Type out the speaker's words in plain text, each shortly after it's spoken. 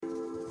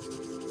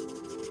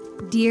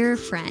Dear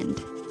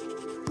friend,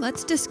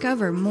 let's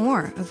discover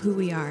more of who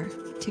we are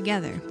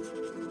together.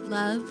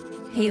 Love,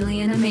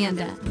 Haley and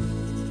Amanda.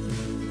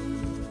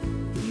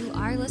 You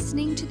are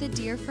listening to the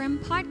Dear Friend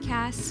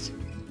podcast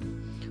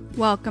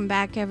Welcome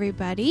back,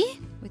 everybody.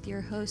 with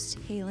your hosts,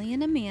 Haley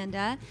and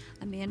Amanda.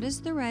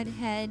 Amanda's the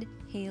redhead,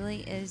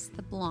 Haley is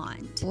the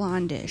blonde.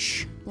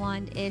 Blondish.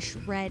 Blonde-ish,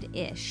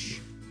 red-ish.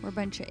 We're a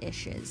bunch of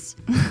ishes.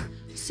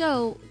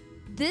 So,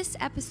 this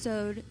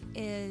episode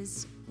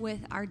is with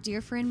our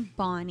dear friend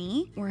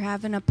Bonnie. We're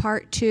having a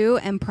part 2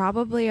 and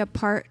probably a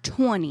part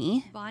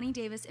 20. Bonnie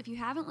Davis. If you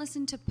haven't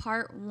listened to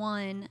part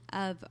 1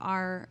 of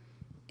our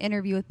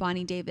interview with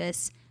Bonnie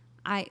Davis,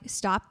 I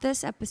stopped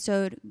this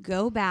episode,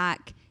 go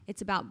back.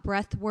 It's about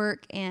breath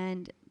work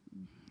and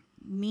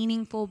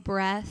meaningful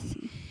breath.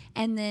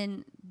 And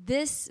then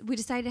this, we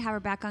decided to have her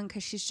back on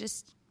because she's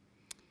just,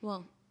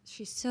 well,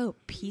 she's so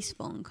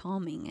peaceful and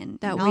calming and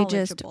That we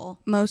just knowledgeable.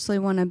 mostly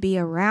want to be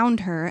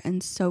around her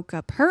and soak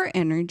up her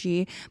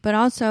energy, but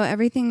also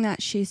everything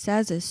that she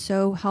says is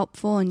so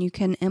helpful and you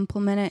can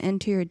implement it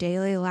into your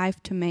daily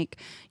life to make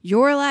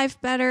your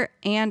life better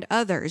and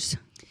others.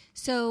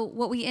 So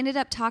what we ended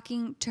up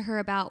talking to her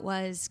about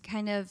was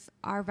kind of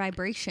our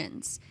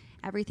vibrations.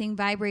 Everything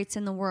vibrates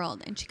in the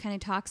world. And she kind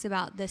of talks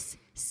about this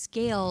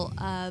scale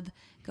of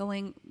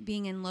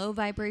being in low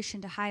vibration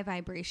to high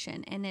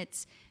vibration. And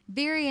it's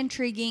very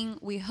intriguing.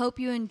 We hope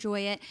you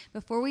enjoy it.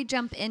 Before we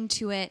jump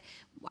into it,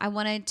 I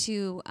wanted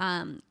to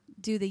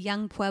do the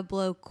Young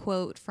Pueblo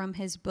quote from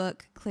his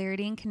book,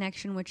 Clarity and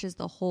Connection, which is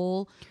the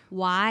whole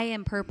why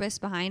and purpose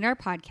behind our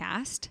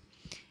podcast.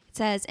 It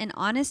says, an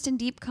honest and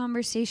deep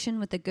conversation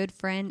with a good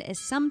friend is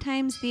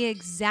sometimes the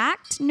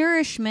exact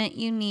nourishment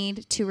you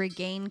need to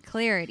regain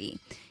clarity.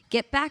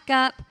 Get back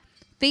up,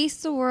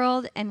 face the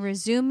world, and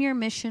resume your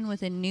mission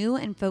with a new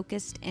and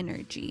focused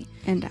energy.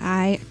 And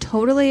I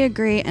totally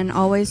agree and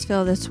always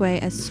feel this way,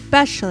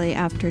 especially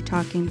after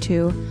talking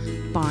to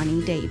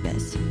Bonnie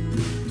Davis.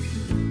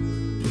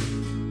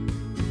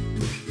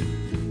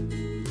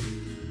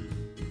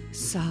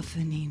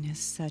 Softening is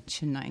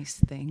such a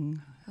nice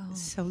thing. Oh.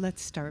 So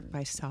let's start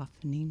by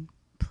softening.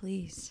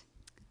 Please.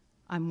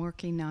 I'm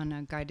working on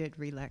a guided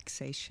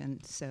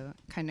relaxation, so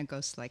it kind of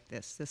goes like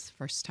this. This is the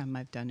first time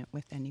I've done it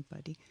with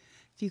anybody.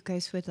 If you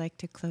guys would like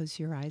to close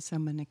your eyes,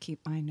 I'm going to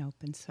keep mine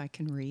open so I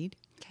can read.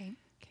 Okay.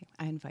 Okay.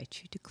 I invite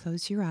you to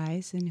close your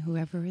eyes, and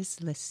whoever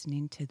is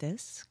listening to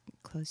this,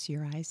 close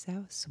your eyes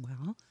as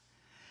well.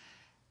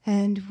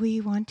 And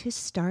we want to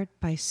start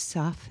by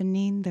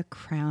softening the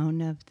crown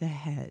of the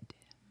head.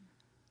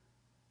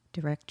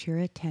 Direct your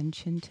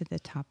attention to the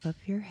top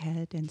of your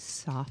head and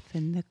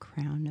soften the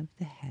crown of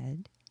the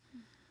head.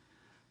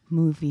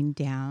 Moving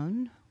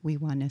down, we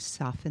want to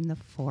soften the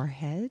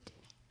forehead.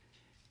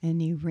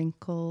 Any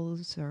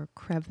wrinkles or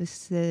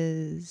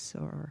crevices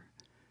or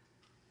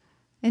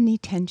any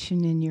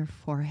tension in your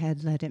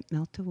forehead, let it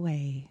melt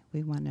away.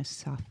 We want to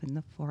soften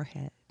the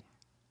forehead.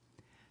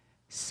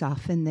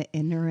 Soften the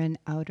inner and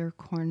outer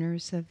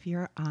corners of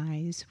your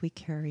eyes. We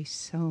carry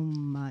so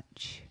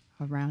much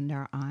around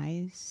our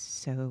eyes,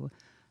 so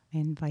I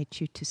invite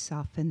you to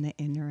soften the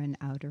inner and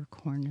outer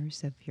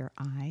corners of your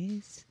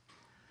eyes.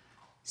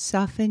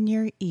 Soften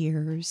your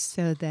ears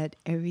so that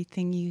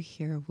everything you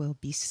hear will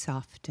be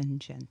soft and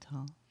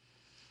gentle.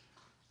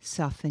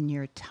 Soften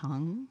your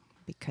tongue,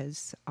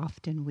 because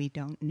often we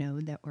don't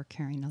know that we're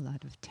carrying a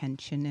lot of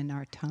tension in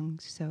our tongue,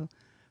 so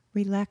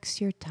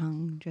relax your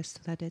tongue,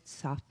 just let it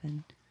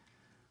soften.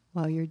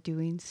 While you're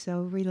doing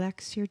so,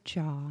 relax your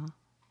jaw.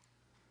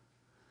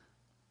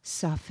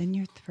 Soften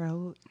your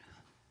throat,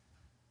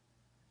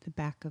 the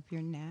back of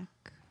your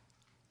neck.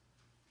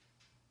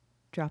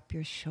 Drop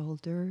your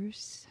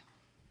shoulders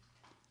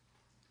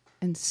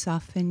and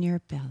soften your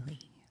belly.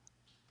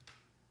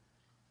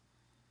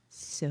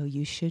 So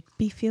you should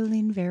be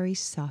feeling very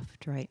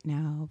soft right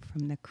now,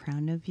 from the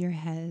crown of your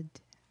head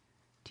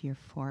to your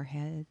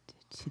forehead,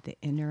 to the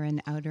inner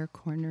and outer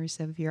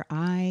corners of your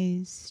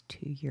eyes,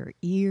 to your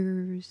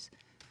ears.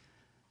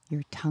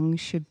 Your tongue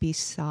should be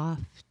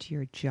soft.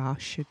 Your jaw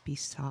should be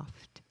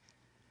soft.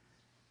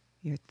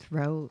 Your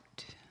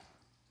throat,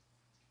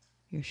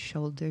 your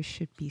shoulders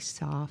should be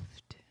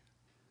soft.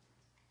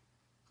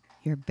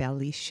 Your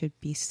belly should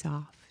be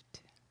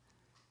soft.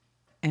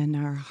 And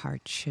our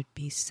heart should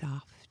be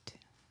soft.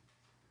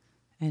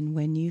 And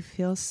when you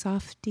feel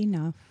soft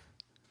enough,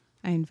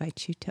 I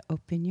invite you to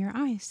open your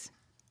eyes.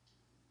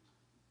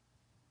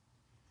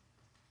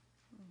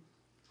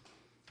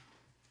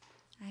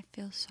 I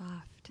feel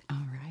soft.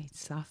 All right,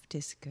 soft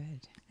is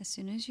good. As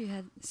soon as you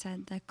had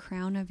said the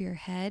crown of your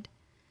head,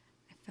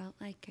 I felt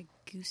like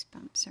a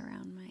goosebumps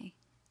around my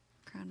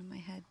crown of my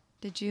head.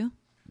 Did you?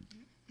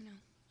 No.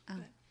 Oh.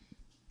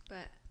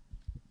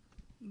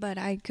 But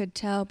I could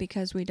tell,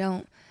 because we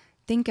don't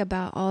think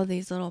about all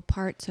these little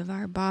parts of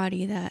our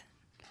body, that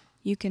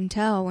you can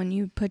tell when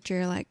you put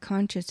your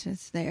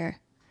consciousness there,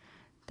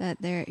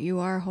 that there you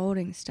are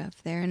holding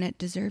stuff there and it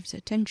deserves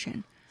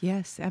attention.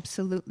 Yes,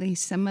 absolutely.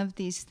 Some of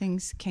these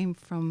things came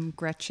from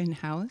Gretchen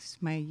House,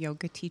 my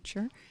yoga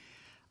teacher.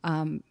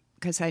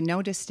 because I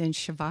noticed in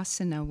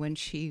Shavasana when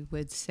she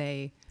would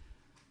say,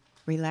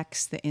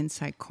 relax the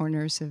inside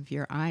corners of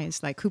your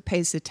eyes. Like, who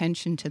pays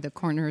attention to the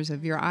corners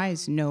of your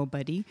eyes?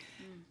 Nobody.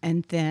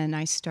 And then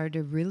I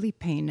started really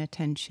paying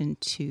attention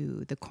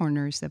to the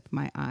corners of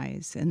my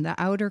eyes and the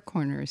outer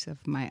corners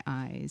of my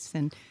eyes.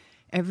 And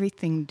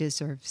everything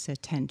deserves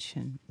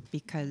attention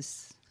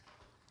because,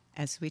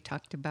 as we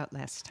talked about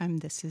last time,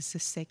 this is a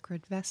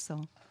sacred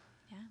vessel.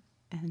 Yeah.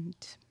 And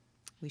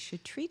we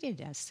should treat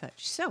it as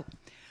such. So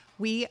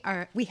we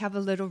have a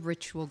little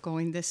ritual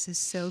going. This is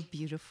so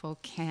beautiful,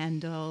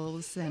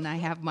 candles, and I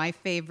have my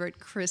favorite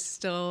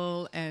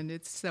crystal, and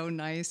it's so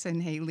nice.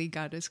 And Haley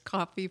got us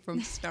coffee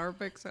from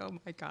Starbucks. Oh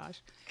my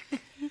gosh!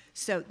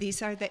 So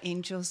these are the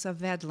Angels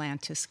of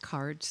Atlantis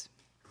cards.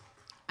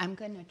 I'm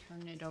going to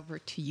turn it over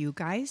to you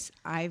guys.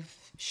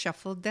 I've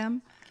shuffled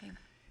them. Okay.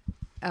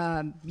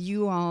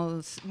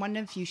 One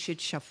of you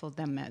should shuffle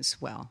them as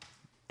well,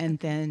 and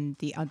then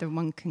the other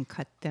one can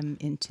cut them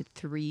into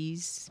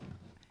threes.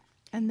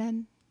 And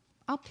then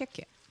I'll pick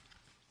it,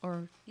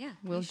 or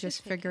we'll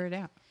just figure it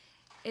out.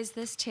 Is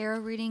this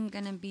tarot reading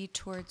going to be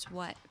towards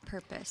what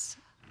purpose?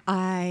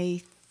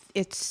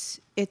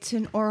 It's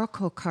an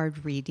oracle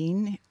card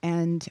reading,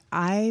 and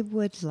I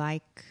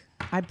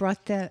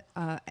brought the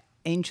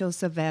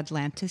Angels of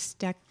Atlantis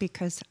deck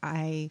because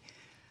I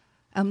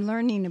am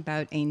learning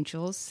about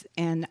angels,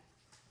 and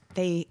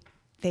they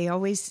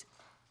always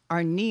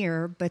are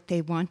near, but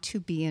they want to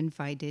be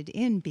invited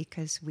in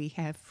because we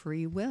have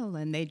free will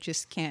and they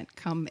just can't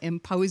come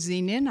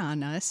imposing in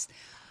on us.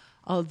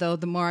 Although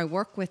the more I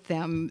work with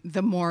them,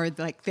 the more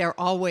like they're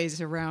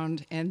always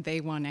around and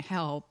they want to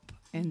help.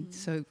 And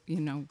so,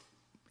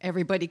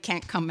 everybody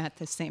can't come at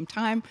the same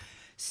time.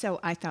 So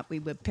I thought we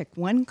would pick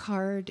one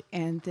card,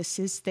 and this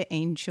is the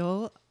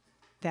angel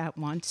that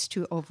wants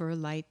to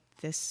overlight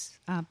this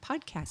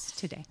podcast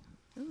today.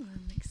 Ooh,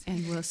 I'm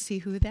excited. And we'll see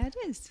who that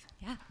is.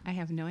 Yeah. I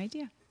have no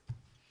idea.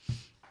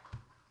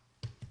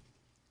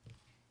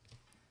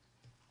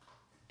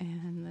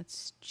 And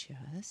let's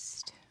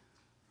just...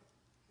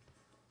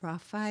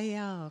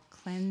 Raphael,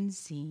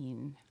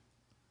 cleansing.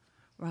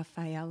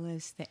 Raphael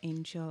is the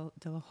angel,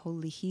 the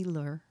holy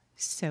healer.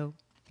 So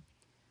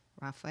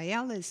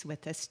Raphael is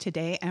with us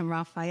today, and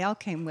Raphael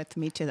came with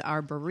me to the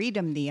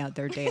Arboretum the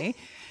other day.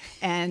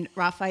 And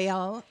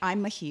Raphael,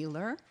 I'm a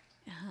healer.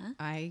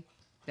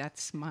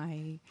 That's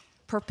my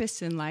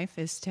purpose in life,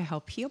 is to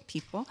help heal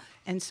people.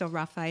 And so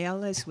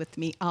Raphael is with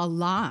me a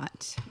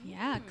lot.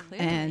 Yeah,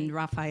 clearly. And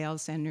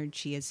Raphael's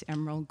energy is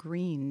emerald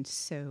green,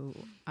 so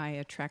I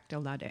attract a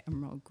lot of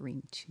emerald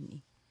green to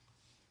me.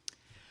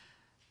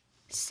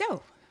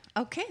 So,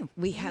 okay,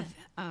 we have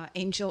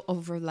Angel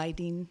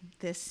overlighting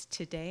this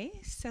today,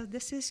 so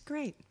this is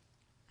great.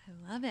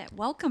 I love it.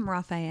 Welcome,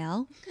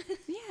 Raphael.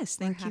 Yes,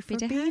 thank you happy for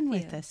to being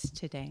have with you. us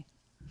today.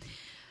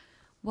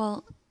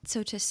 Well,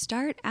 so to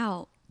start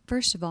out,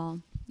 first of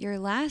all, your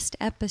last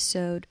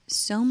episode,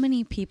 so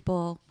many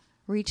people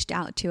reached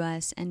out to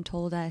us and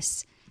told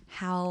us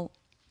how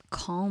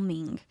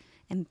calming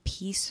and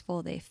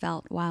peaceful they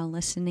felt while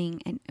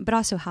listening, but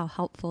also how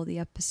helpful the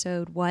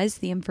episode was,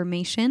 the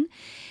information.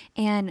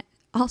 And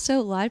also,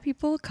 a lot of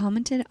people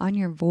commented on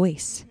your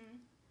voice.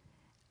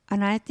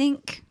 And I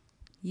think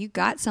you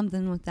got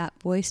something with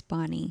that voice,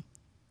 Bonnie.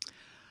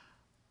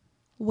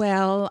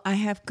 Well, I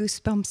have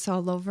goosebumps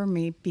all over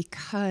me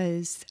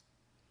because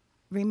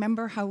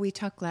remember how we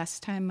talked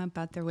last time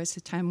about there was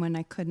a time when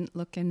I couldn't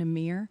look in a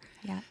mirror?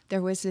 Yeah.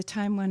 There was a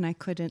time when I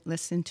couldn't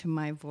listen to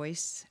my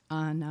voice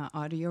on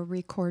audio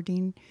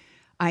recording.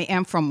 I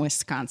am from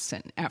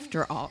Wisconsin,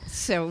 after all.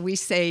 So we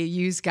say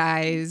yous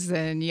guys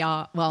and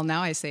y'all. Well,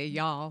 now I say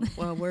y'all.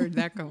 Well, where did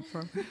that come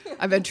from?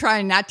 I've been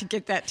trying not to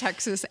get that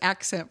Texas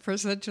accent for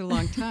such a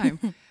long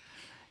time.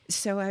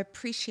 So I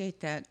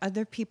appreciate that.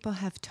 Other people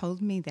have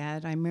told me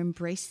that. I'm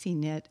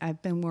embracing it.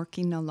 I've been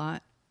working a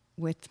lot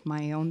with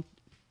my own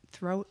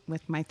throat,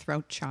 with my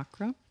throat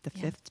chakra, the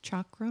fifth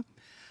chakra.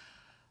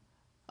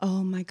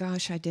 Oh my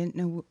gosh, I didn't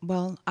know.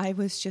 Well, I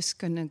was just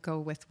going to go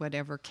with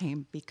whatever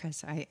came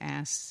because I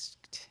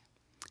asked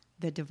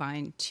the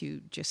divine to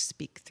just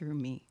speak through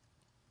me.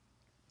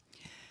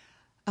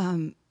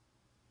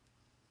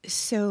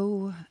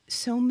 So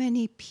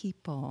many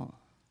people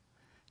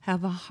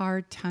have a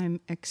hard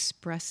time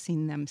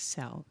expressing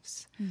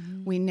themselves.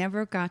 Mm-hmm. We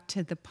never got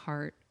to the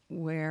part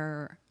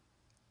where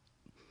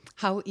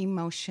how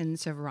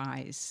emotions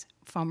arise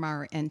from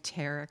our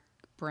enteric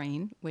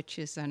brain, which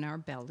is in our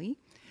belly,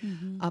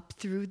 up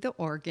through the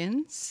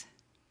organs.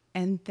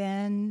 And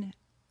then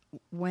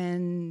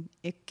when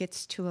it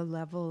gets to a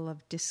level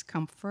of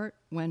discomfort,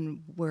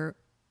 when we're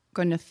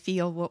going to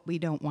feel what we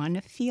don't want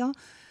to feel,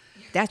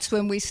 that's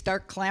when we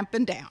start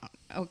clamping down.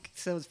 Okay,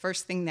 so the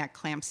first thing that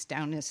clamps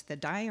down is the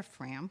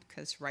diaphragm,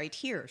 because right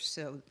here,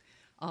 so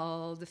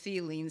all the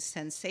feelings,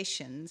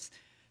 sensations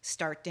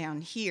start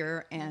down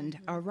here and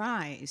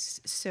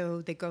arise.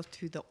 So they go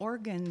through the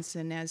organs,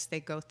 and as they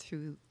go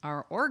through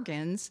our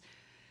organs,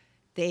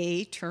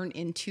 they turn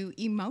into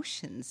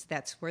emotions.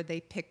 That's where they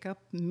pick up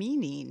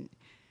meaning.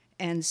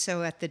 And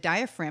so at the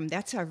diaphragm,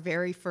 that's our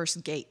very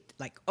first gate.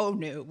 like, oh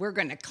no, we're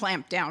going to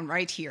clamp down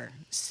right here.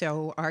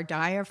 So our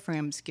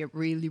diaphragms get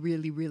really,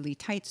 really, really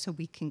tight so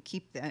we can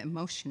keep the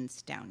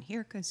emotions down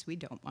here because we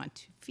don't want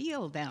to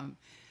feel them.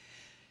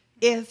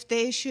 If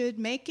they should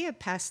make it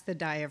past the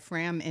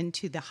diaphragm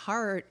into the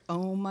heart,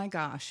 oh my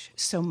gosh,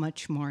 so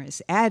much more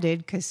is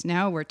added because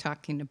now we're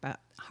talking about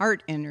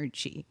heart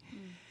energy.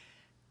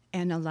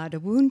 And a lot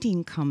of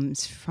wounding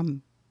comes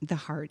from the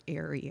heart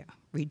area.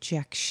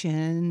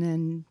 Rejection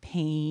and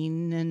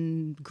pain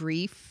and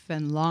grief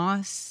and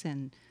loss,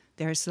 and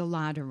there's a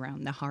lot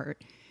around the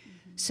heart.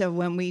 So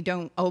when we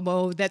don't,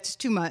 that's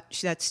too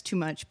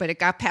much, but it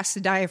got past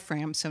the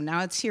diaphragm, so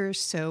now it's here.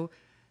 So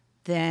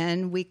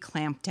then we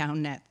clamp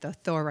down at the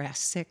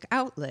thoracic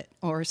outlet,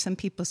 or some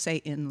people say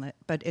inlet,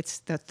 but it's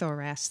the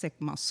thoracic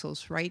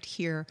muscles right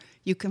here.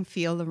 You can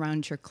feel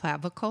around your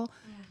clavicle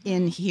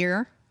in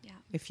here. Yeah.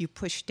 If you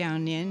push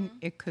down in,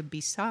 it could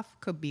be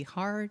soft, could be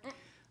hard.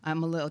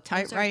 I'm a little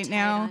tight right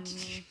now. On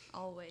me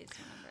always.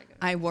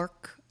 I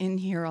work in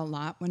here a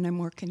lot when I'm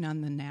working on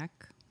the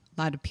neck.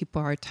 A lot of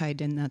people are tight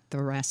in the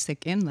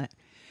thoracic inlet.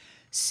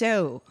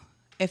 So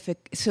if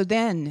it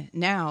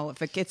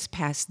gets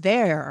past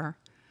there,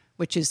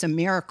 which is a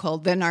miracle,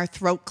 then our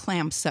throat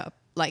clamps up.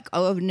 Like,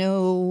 oh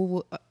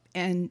no,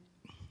 and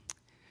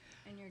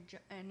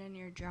in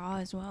your jaw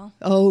as well.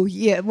 Oh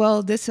yeah,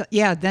 well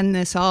then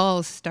this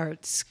all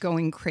starts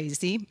going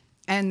crazy,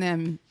 and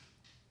then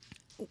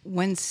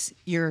once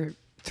your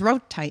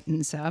throat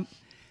tightens up,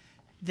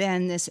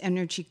 then this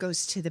energy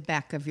goes to the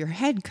back of your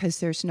head because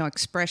there's no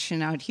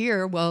expression out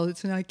here. Well,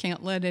 I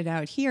can't let it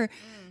out here.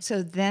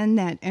 So then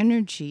that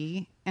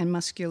energy and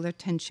muscular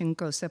tension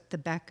goes up the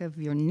back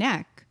of your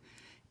neck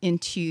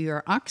into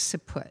your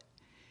occiput.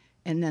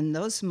 And then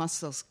those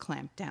muscles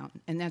clamp down.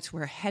 And that's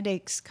where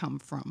headaches come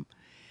from.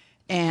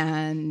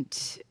 And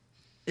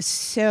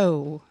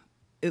so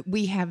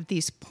we have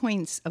these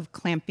points of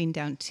clamping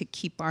down to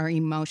keep our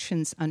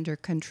emotions under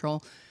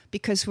control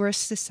because we're a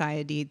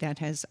society that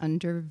has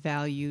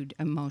undervalued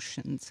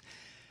emotions.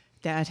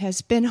 That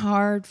has been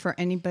hard for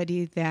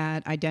anybody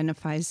that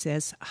identifies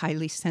as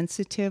highly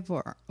sensitive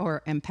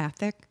or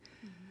empathic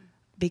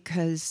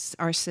because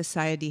our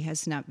society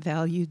has not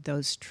valued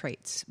those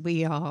traits.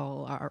 We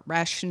all are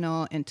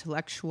rational,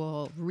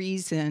 intellectual.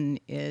 Reason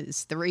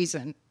is the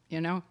reason,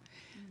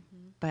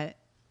 But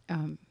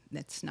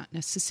that's not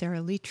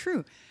necessarily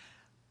true.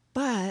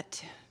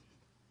 But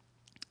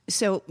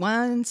so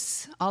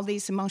once all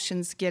these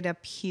emotions get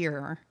up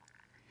here,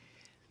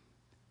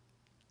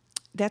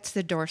 that's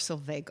the dorsal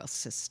vagal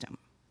system.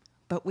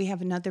 But we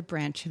have another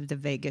branch of the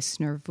vagus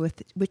nerve,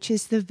 which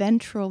is the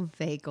ventral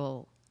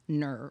vagal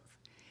nerve.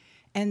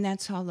 And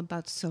that's all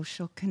about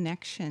social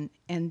connection.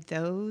 And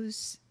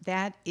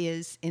that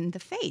is in the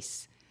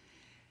face.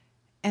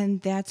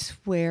 And that's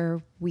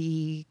where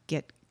we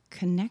get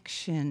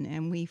connection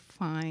and we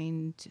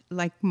find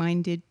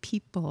like-minded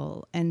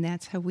people, and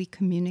that's how we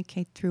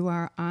communicate through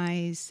our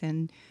eyes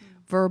and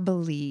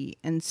verbally.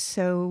 And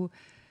so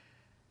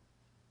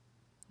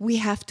we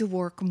have to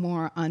work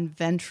more on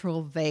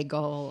ventral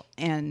vagal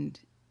and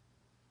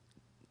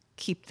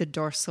keep the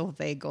dorsal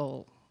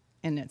vagal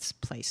in its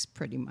place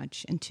pretty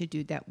much. And to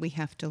do that, we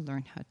have to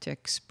learn how to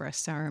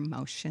express our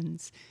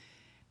emotions.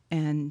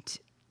 And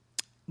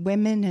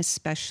women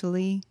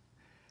especially,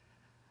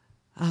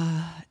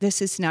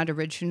 this is not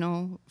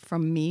original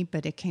from me,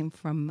 but it came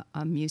from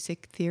a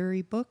music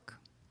theory book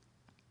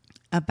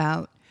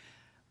about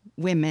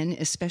women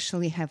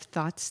especially have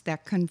thoughts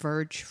that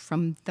converge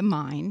from the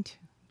mind,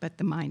 but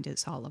the mind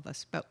is all of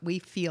us. But we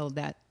feel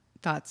that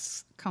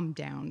thoughts come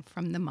down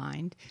from the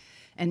mind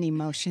and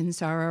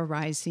emotions are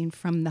arising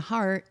from the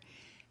heart.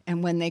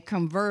 And when they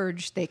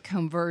converge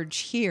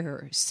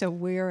here. So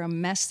we're a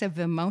mess of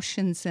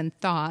emotions and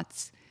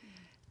thoughts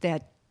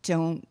that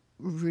don't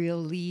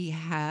really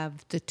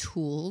have the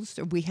tools,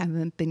 or we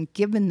haven't been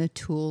given the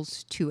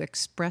tools to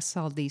express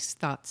all these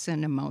thoughts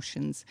and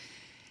emotions.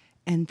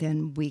 And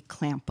then we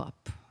clamp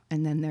up,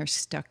 and then they're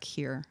stuck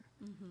here.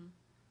 Mm-hmm.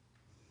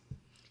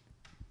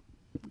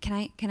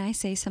 Can I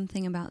say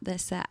something about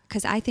this?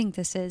 Because I think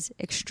this is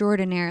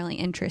extraordinarily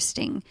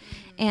interesting.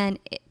 And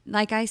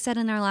like I said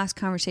in our last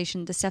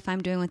conversation, the stuff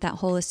I'm doing with that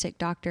holistic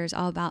doctor is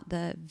all about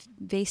the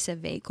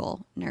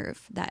vasovagal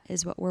nerve. That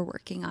is what we're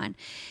working on.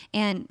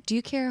 And do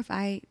you care if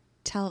I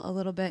tell a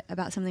little bit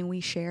about something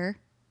we share?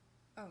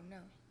 Oh, no.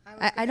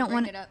 I don't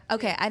want to.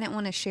 Okay, I didn't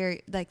want to share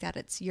like that.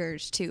 It's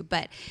yours too.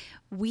 But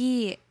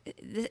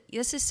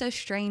this is so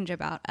strange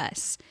about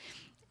us,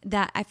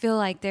 that I feel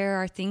like there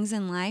are things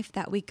in life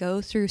that we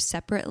go through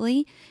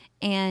separately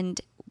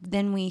and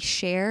then we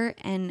share,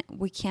 and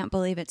we can't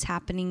believe it's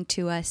happening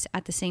to us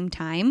at the same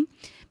time.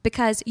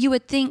 Because you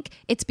would think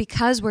it's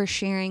because we're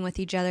sharing with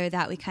each other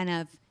that we kind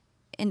of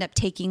end up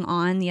taking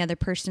on the other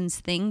person's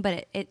thing.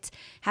 But it's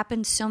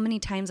happened so many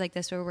times like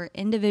this where we're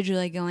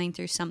individually going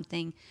through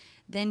something,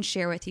 then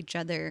share with each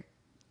other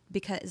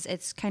because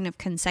it's kind of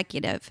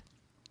consecutive.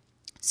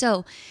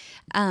 So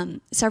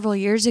several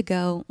years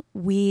ago,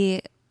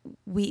 we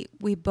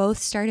both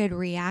started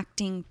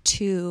reacting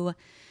to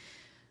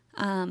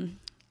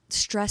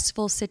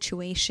stressful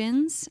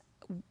situations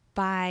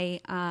by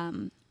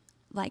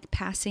like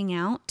passing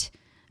out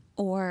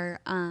or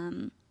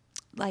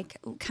like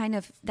kind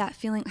of that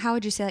feeling, how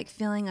would you say, like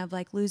feeling of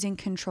like losing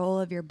control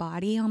of your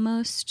body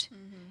almost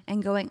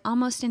and going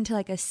almost into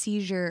like a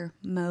seizure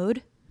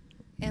mode.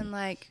 And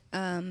like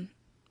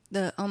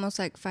the almost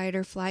like fight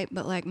or flight,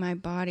 but like my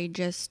body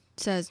just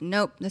says,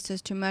 nope, this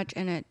is too much,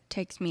 and it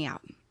takes me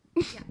out.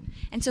 Yeah.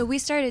 And so we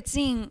started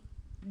seeing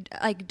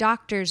like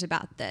doctors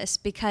about this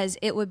because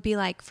it would be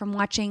like from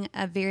watching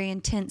a very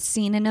intense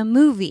scene in a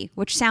movie,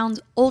 which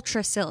sounds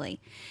ultra silly.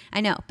 I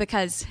know,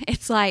 because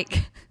it's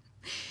like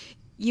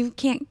you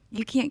can't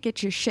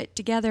get your shit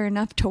together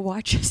enough to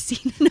watch a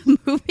scene in a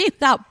movie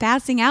without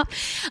passing out.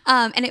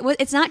 And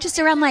it's not just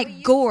around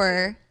like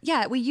gore.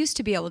 Yeah, we used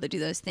to be able to do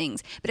those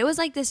things, but it was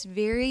like this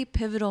very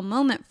pivotal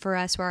moment for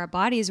us where our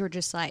bodies were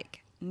just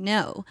like,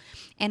 no.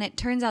 And it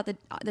turns out that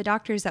the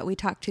doctors that we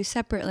talked to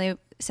separately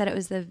said it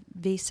was the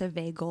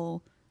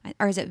vasovagal,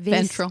 or is it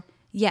ventral?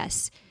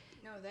 Yes.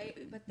 No,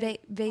 they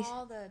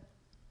call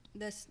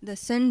the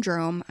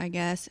syndrome, I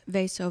guess,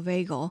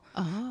 vasovagal,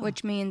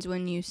 which means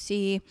when you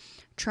see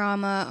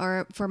trauma,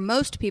 or for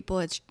most people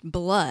it's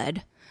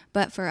blood,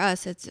 but for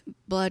us it's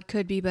blood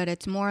could be, but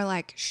it's more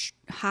like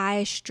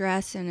high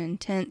stress and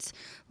intense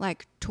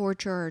like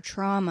torture or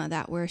trauma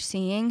that we're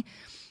seeing,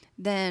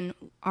 then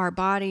our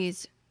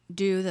bodies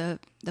do the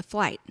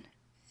flight,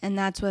 and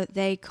that's what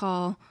they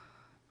call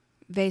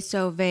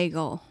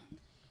vasovagal.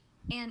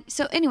 And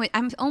so anyway,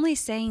 I'm only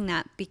saying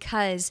that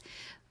because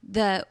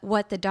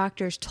what the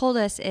doctors told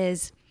us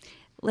is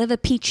live a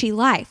peachy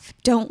life.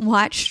 Don't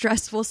watch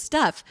stressful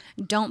stuff.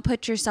 Don't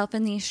put yourself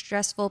in these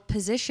stressful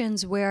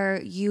positions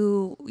where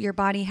your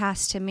body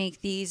has to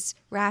make these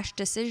rash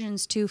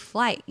decisions to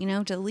flight,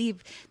 to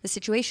leave the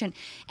situation.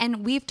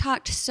 And we've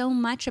talked so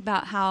much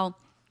about how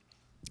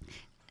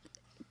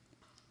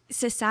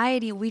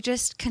society, we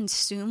just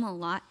consume a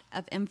lot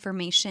of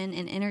information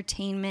and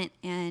entertainment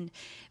and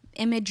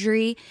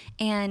imagery,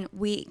 and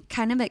we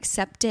kind of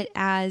accept it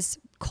as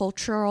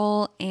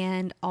cultural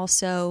and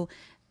also,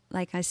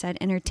 like I said,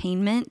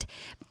 entertainment.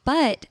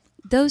 But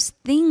those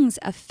things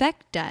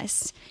affect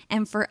us,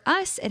 and for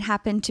us it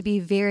happened to be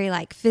very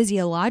like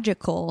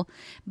physiological,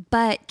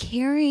 but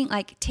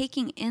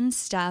taking in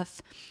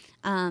stuff,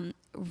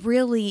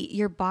 really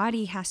your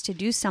body has to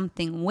do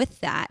something with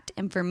that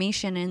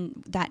information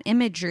and that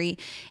imagery.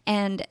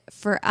 And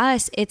for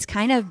us, it's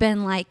kind of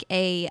been like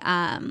a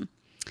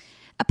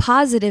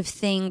positive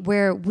thing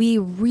where we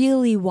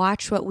really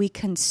watch what we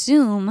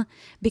consume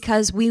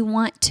because we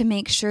want to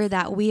make sure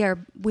that we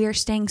are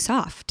staying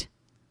soft.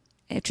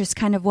 It's just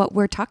kind of what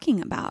we're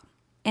talking about.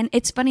 And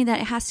it's funny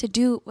that it has to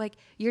do, like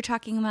you're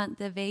talking about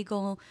the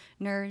vagal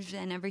nerves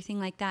and everything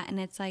like that, and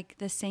it's like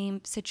the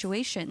same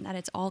situation, that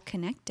it's all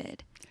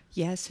connected.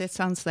 Yes, it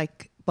sounds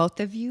like both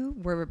of you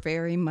were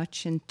very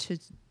much into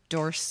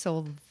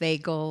dorsal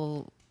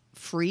vagal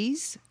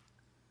freeze,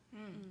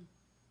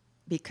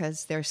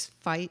 because there's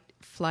fight,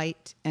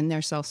 flight, and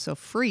there's also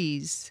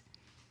freeze.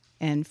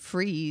 And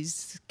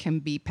freeze can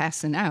be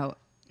passing out.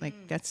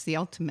 Like that's the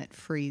ultimate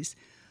freeze.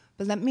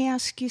 But let me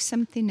ask you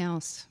something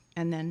else,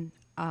 and then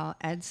I'll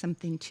add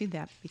something to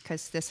that,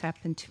 because this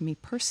happened to me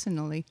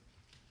personally.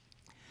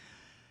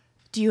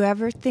 Do you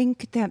ever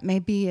think that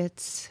maybe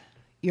it's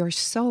your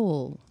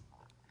soul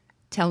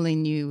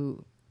telling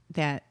you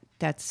that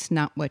that's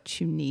not what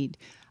you need?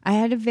 I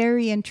had a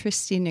very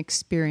interesting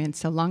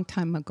experience a long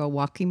time ago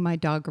walking my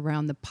dog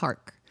around the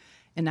park,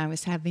 and I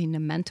was having a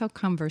mental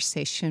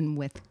conversation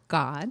with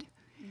God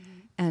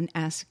and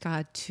asked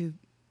God to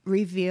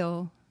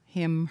reveal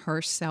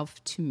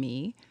herself to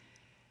me,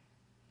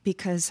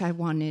 because I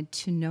wanted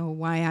to know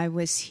why I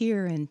was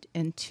here,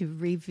 and to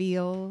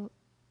reveal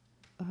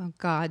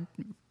God,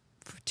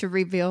 to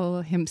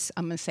reveal him.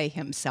 I'm going to say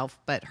himself,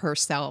 but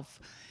herself.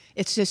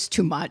 It's just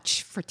too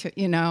much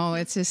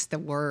it's just the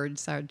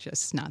words are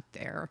just not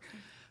there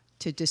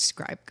to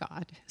describe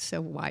God. So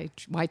why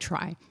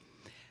try?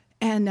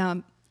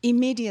 And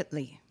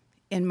immediately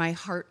in my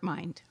heart,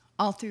 mind,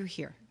 all through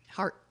here,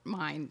 heart,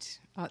 mind,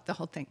 the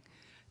whole thing,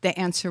 the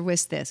answer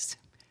was this: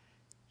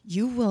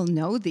 you will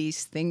know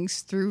these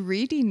things through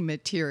reading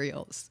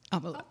materials.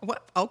 I'm like,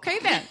 what? Okay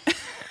then.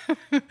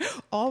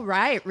 All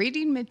right,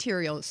 reading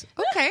materials.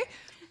 Okay.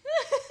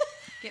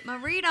 Get my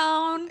read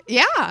on.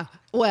 Yeah.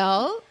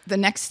 Well, the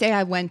next day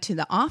I went to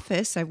the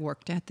office. I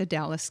worked at the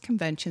Dallas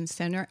Convention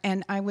Center,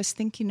 and I was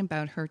thinking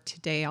about her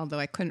today, although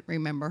I couldn't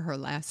remember her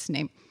last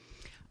name.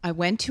 I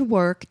went to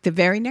work the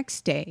very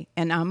next day,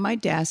 and on my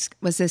desk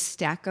was a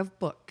stack of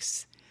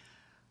books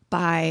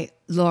by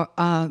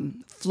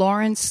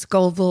Florence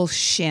Scovel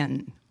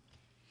Shinn.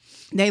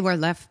 They were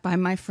left by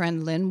my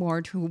friend Lynn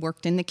Ward, who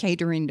worked in the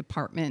catering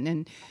department,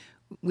 and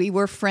we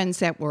were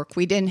friends at work.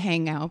 We didn't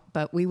hang out,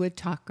 but we would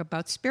talk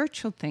about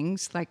spiritual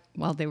things, like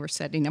while they were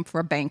setting up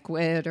for a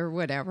banquet or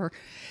whatever.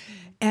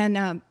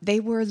 And they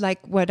were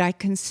like what I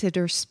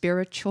consider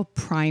spiritual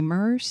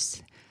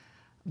primers.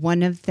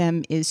 One of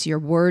them is Your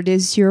Word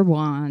is Your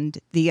Wand.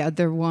 The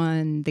other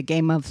one, The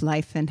Game of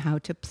Life and How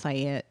to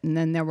Play It. And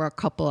then there were a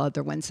couple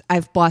other ones.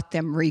 I've bought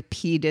them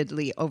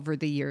repeatedly over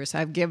the years.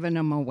 I've given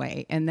them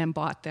away and then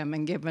bought them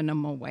and given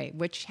them away,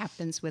 which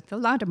happens with a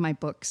lot of my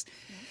books.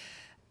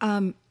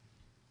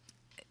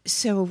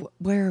 So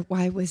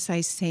why was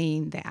I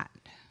saying that?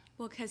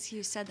 Well, because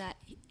you said that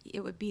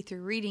it would be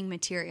through reading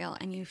material,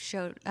 and you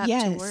showed up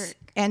Yes, to work.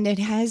 and it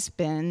has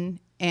been.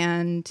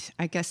 And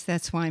I guess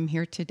that's why I'm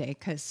here today,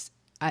 because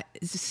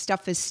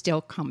stuff is still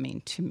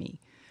coming to me.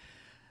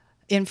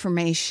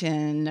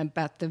 Information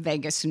about the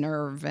vagus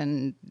nerve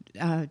and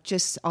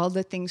just all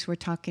the things we're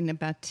talking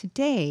about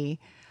today.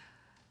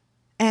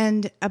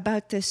 And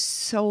about the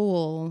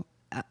soul.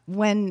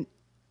 When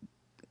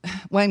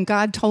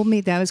God told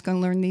me that I was going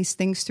to learn these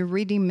things through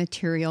reading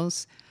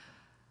materials,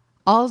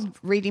 all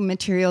reading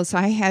materials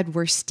I had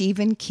were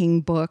Stephen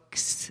King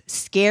books,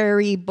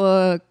 scary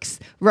books,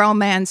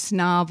 romance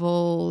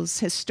novels,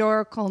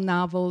 historical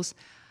novels.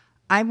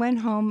 I went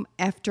home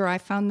after I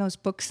found those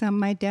books on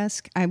my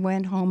desk. I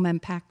went home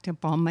and packed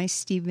up all my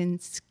Stephen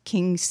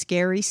King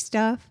scary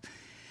stuff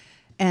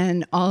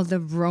and all the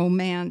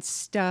romance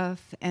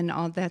stuff and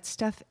all that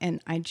stuff.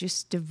 And I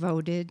just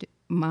devoted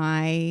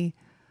my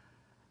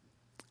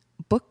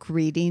book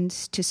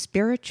readings to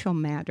spiritual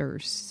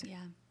matters. Yeah.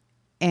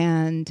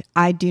 And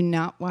I do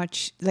not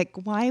watch,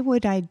 why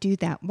would I do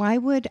that? Why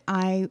would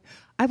I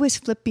was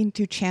flipping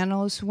through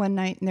channels one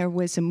night and there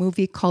was a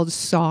movie called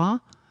Saw.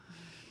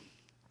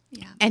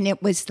 Yeah. And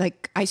it was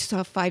I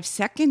saw 5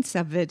 seconds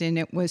of it and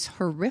it was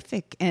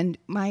horrific. And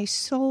my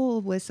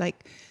soul was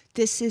like,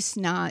 this is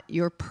not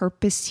your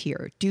purpose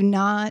here. Do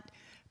not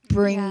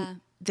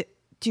bring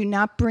do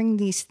not bring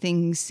these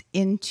things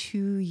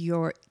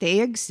into they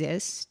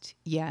exist.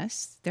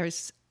 Yes,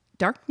 there's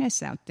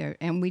darkness out there.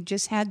 And we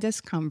just had this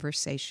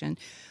conversation,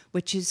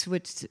 which is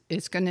what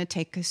is going to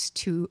take us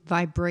to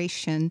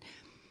vibration.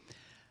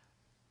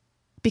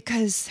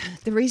 Because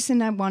the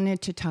reason I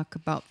wanted to talk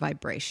about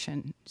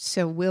vibration,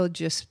 so we'll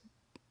just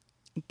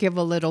give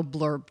a little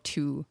blurb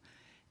to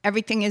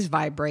everything is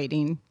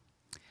vibrating.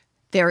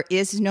 There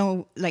is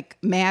no,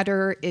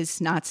 matter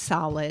is not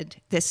solid.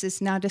 This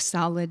is not a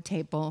solid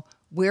table.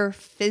 We're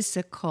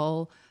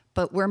physical,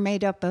 but we're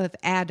made up of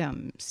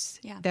atoms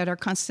that are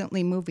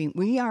constantly moving.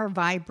 We are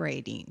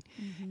vibrating,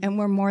 and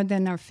we're more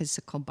than our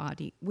physical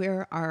body.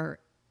 We're our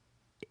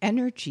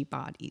energy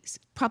bodies,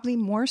 probably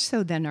more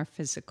so than our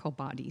physical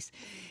bodies.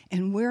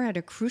 And we're at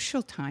a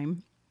crucial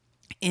time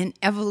in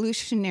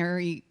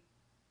evolutionary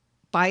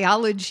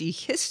biology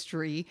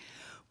history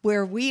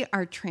where we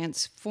are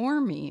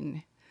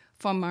transforming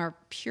from our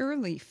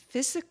purely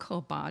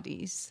physical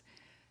bodies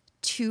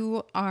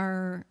to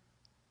our,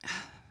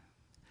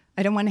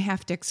 I don't want to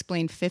have to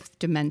explain fifth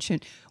dimension.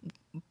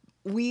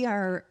 We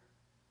are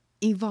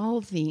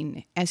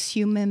evolving as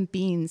human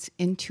beings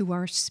into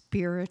our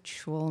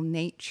spiritual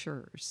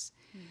natures.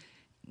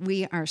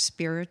 We are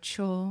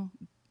spiritual,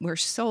 we're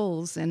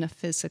souls in a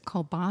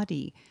physical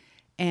body.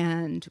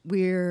 And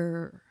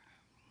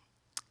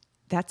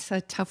that's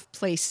a tough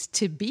place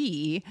to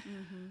be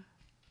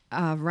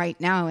right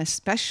now,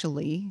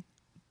 especially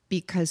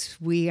because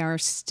we are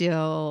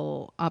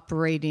still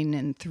operating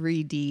in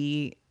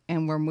 3D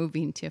and we're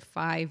moving to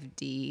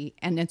 5D,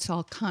 and it's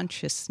all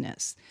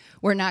consciousness.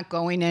 We're not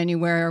going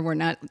anywhere. We're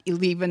not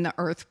leaving the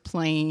earth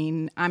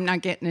plane. I'm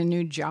not getting a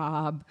new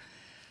job.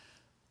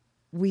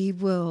 We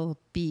will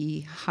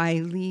be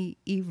highly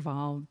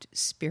evolved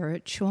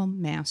spiritual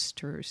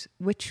masters,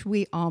 which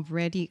we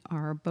already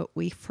are, but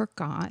we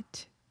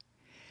forgot.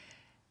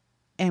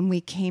 And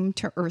we came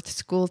to Earth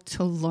School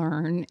to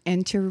learn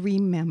and to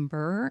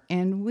remember,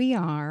 and we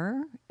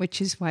are, which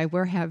is why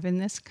we're having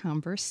this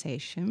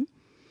conversation.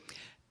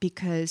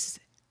 Because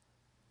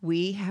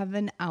we have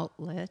an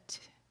outlet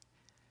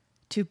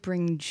to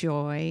bring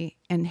joy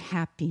and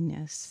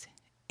happiness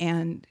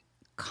and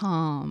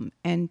calm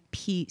and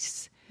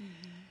peace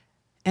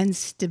and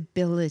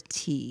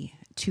stability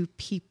to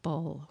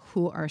people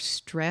who are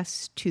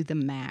stressed to the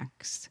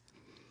max.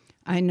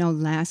 I know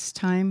last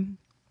time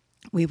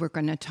we were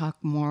going to talk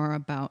more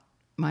about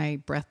my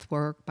breath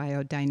work,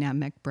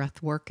 biodynamic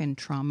breath work, and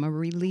trauma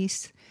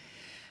release.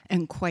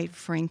 And quite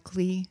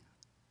frankly,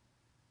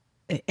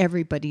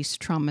 everybody's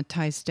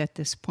traumatized at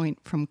this point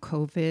from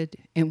COVID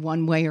in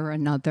one way or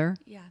another.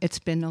 Yeah. It's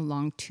been a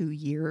long 2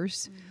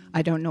 years.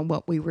 I don't know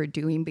what we were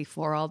doing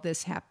before all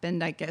this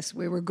happened. I guess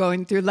we were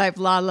going through life,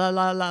 la, la,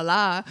 la, la,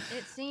 la.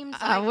 It seems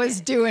like I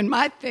was doing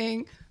my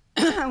thing,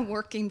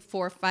 working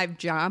 4 or 5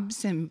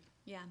 jobs and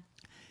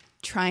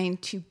trying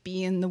to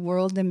be in the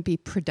world and be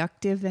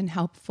productive and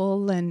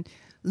helpful and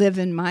live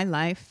in my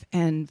life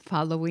and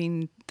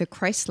following the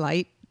Christ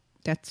light.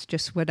 That's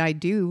just what I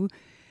do.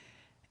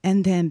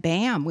 And then,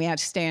 bam, we had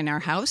to stay in our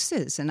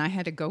houses, and I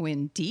had to go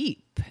in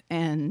deep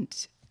and,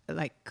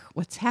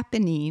 what's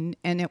happening?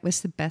 And it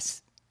was the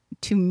best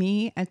to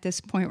me at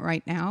this point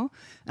right now.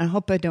 And I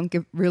hope I don't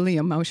get really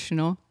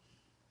emotional.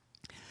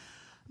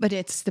 But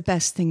it's the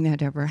best thing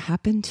that ever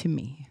happened to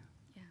me.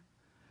 Yeah.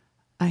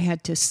 I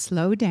had to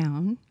slow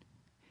down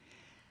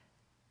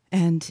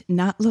and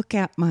not look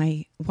at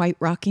my white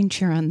rocking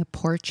chair on the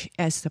porch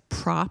as the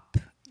prop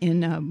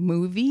in a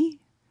movie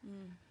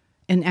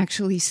and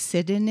actually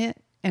sit in it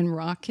and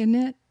rock in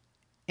it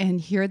and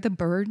hear the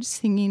birds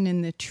singing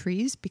in the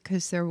trees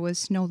because there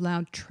was no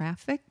loud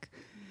traffic,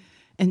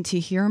 and to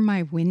hear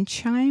my wind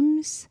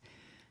chimes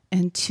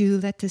and to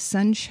let the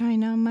sun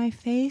shine on my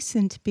face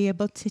and to be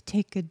able to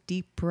take a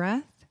deep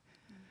breath.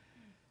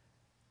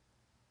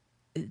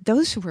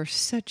 Those were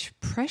such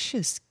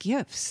precious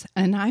gifts.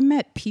 And I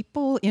met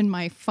people in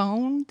my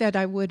phone that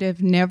I would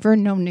have never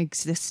known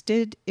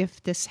existed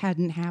if this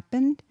hadn't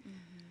happened.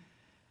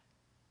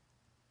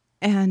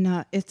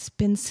 And it's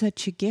been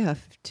such a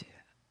gift.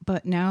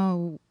 But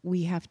now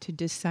we have to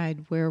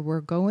decide where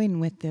we're going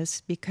with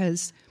this,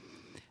 because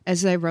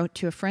as I wrote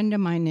to a friend of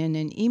mine in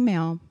an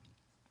email,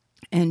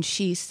 and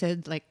she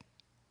said, like,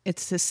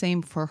 it's the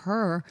same for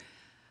her.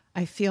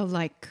 I feel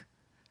like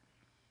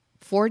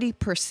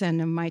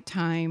 40% of my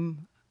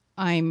time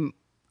I'm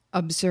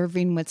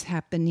observing what's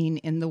happening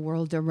in the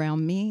world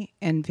around me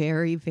and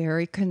very,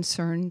 very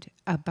concerned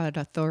about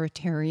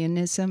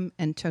authoritarianism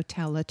and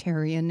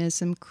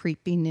totalitarianism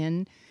creeping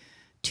in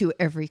to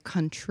every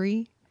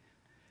country.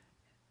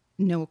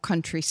 No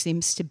country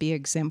seems to be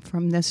exempt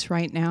from this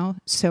right now,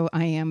 so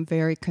I am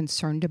very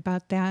concerned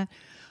about that.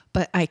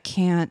 But I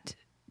can't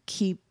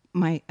keep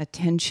my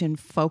attention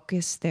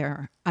focused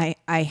there. I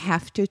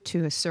have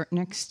to a certain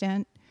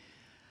extent,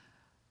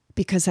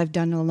 because I've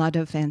done a lot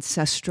of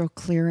ancestral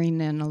clearing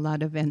and a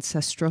lot of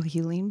ancestral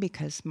healing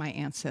because my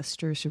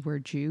ancestors were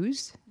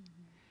Jews.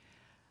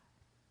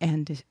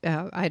 And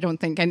I don't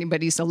think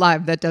anybody's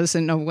alive that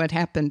doesn't know what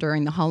happened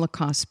during the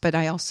Holocaust. But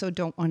I also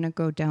don't want to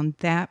go down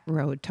that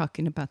road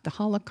talking about the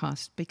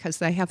Holocaust,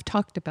 because I have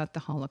talked about the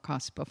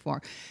Holocaust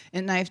before.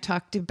 And I've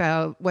talked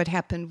about what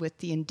happened with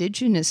the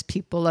indigenous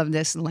people of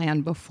this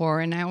land before,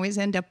 and I always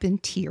end up in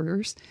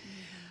tears.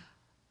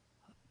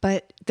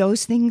 But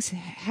those things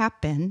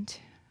happened,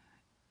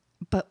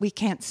 but we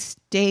can't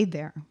stay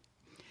there.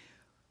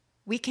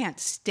 We can't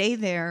stay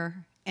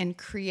there and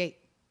create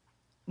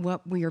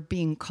what we are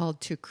being called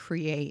to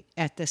create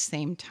at the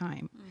same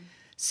time.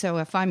 So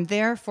if I'm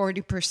there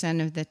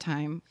 40% of the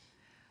time,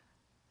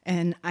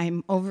 and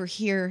I'm over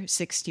here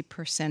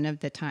 60%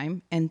 of the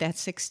time, and that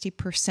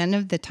 60%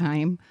 of the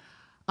time,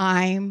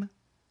 I'm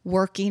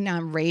working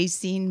on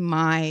raising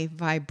my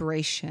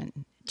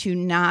vibration, to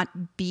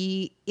not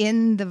be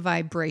in the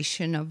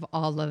vibration of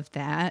all of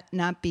that,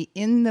 not be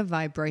in the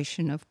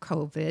vibration of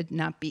COVID,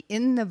 not be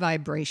in the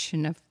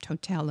vibration of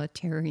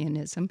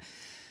totalitarianism,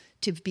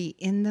 to be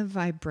in the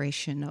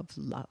vibration of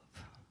love.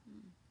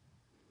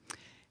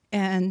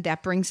 And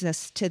that brings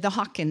us to the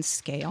Hawkins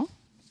scale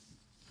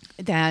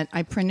that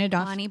I printed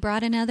off. Bonnie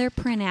brought another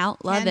printout.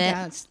 Love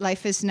handouts.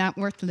 Life is not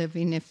worth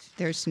living if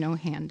there's no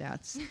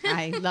handouts.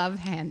 I love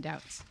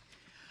handouts.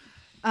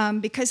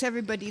 Because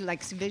everybody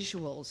likes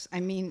visuals.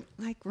 I mean,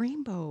 like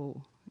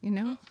rainbow, you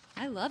know?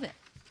 I love it.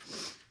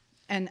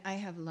 And I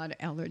have a lot of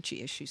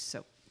allergy issues,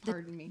 so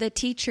pardon me. The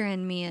teacher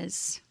in me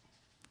is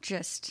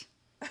just...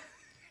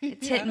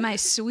 It's hitting my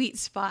sweet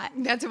spot.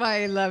 That's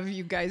why I love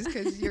you guys,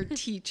 because you're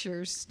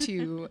teachers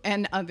too,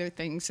 and other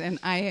things. And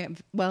I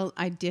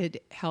did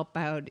help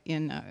out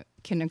in a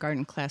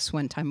kindergarten class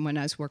one time when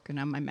I was working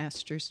on my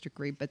master's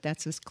degree, but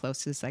that's as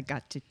close as I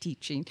got to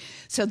teaching.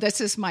 So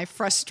this is my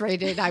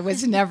frustrated, I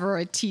was never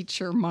a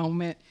teacher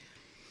moment.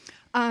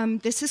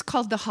 This is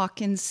called the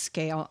Hawkins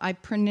scale. I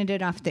printed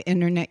it off the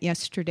internet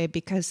yesterday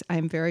because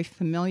I'm very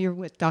familiar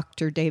with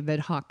Dr.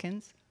 David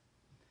Hawkins.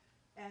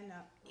 And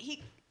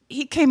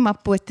he came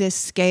up with this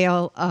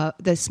scale,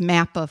 this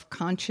map of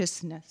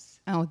consciousness.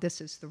 Oh, this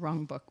is the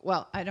wrong book.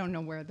 Well, I don't know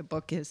where the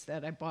book is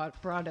that I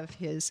brought of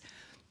his.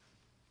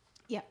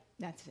 Yeah,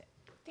 that's it.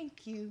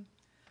 Thank you.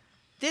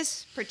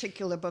 This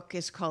particular book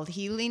is called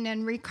Healing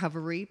and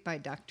Recovery by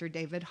Dr.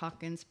 David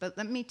Hawkins, but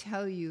let me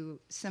tell you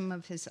some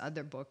of his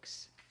other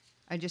books.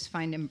 I just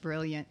find him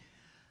brilliant.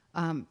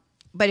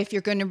 But if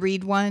you're going to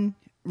read one,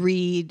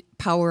 read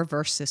Power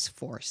versus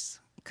Force,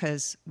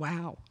 because,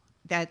 wow.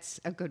 That's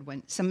a good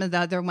one. Some of the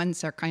other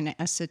ones are kind of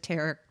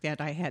esoteric that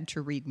I had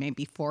to read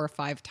maybe 4 or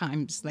 5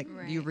 times. Like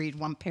You read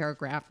one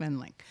paragraph and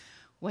like,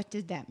 what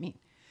did that mean?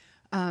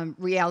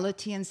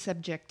 Reality and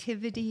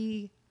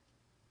Subjectivity,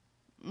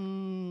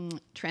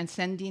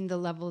 Transcending the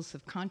Levels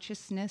of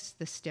Consciousness,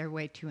 The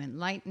Stairway to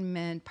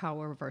Enlightenment,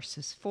 Power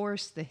versus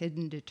Force, The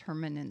Hidden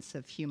Determinants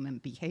of Human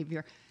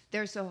Behavior.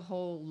 There's a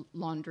whole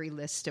laundry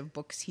list of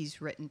books he's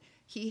written.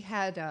 He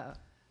had a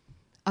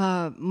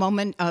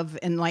moment of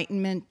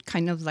enlightenment,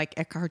 kind of like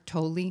Eckhart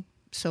Tolle.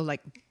 So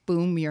like,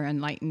 boom, you're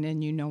enlightened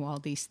and you know all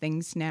these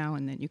things now,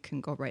 and then you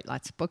can go write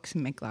lots of books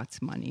and make lots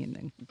of money and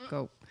then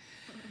go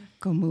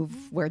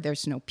move where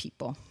there's no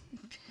people.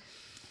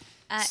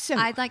 So,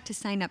 I'd like to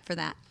sign up for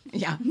that.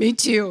 Yeah, me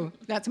too.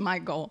 That's my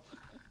goal.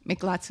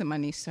 Make lots of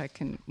money so I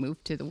can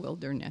move to the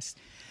wilderness.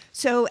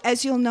 So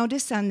as you'll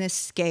notice on this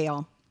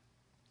scale,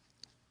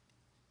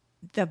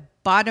 the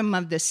bottom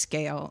of the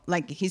scale,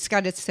 like he's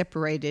got it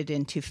separated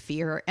into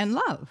fear and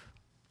love.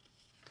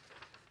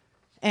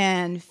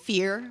 And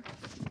fear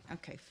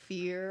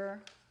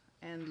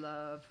and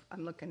love.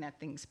 I'm looking at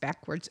things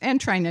backwards and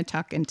trying to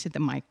talk into the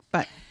mic.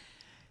 But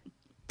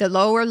the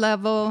lower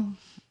level,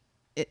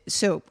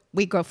 so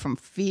we go from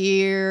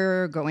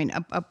fear, going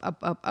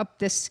up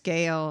this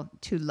scale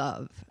to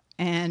love.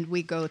 And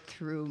we go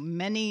through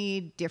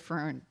many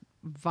different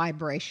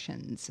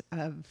vibrations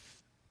of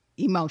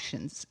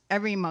emotions.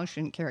 Every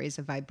emotion carries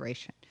a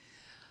vibration.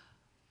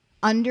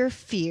 Under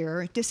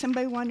fear, does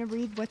somebody want to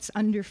read what's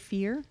under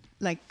fear?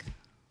 Like,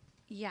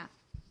 Yeah.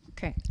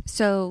 okay.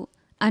 So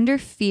under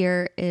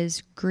fear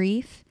is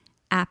grief,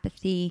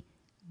 apathy,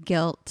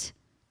 guilt,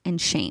 and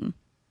shame.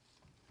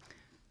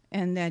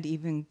 And that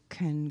even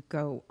can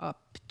go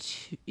up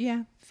to,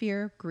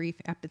 fear, grief,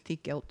 apathy,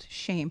 guilt,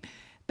 shame.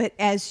 But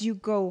as you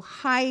go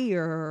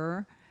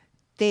higher,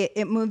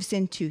 it moves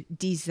into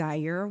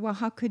desire. Well,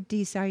 how could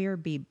desire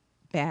be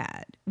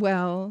bad?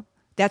 Well,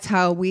 that's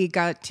how we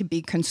got to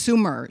be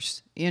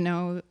consumers,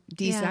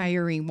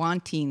 desiring,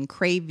 wanting,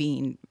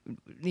 craving,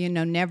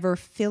 never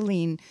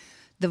filling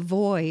the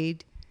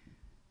void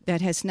that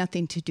has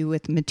nothing to do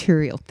with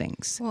material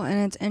things. Well, and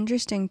it's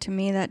interesting to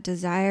me that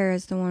desire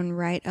is the one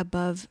right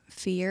above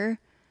fear,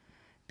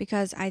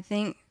 because I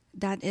think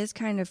that is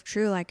kind of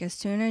true. Like, as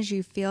soon as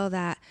you feel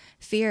that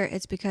fear,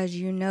 it's because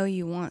you know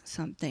you want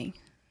something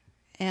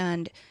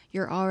and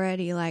you're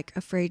already like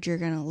afraid you're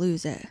going to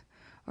lose it,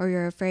 or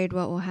you're afraid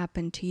what will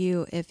happen to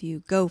you if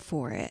you go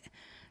for it.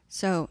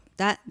 So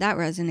that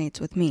resonates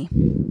with me.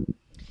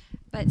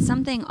 But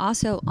something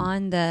also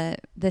on the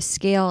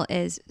scale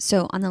is,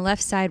 so on the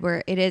left side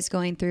where it is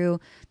going through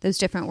those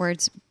different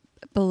words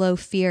below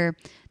fear,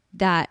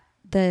 that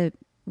the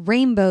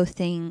rainbow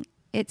thing,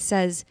 it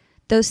says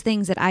those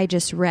things that I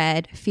just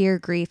read, fear,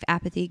 grief,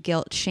 apathy,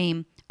 guilt,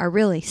 shame, are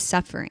really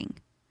suffering.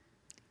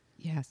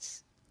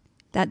 Yes.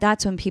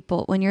 That's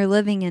when you're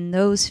living in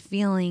those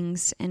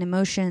feelings and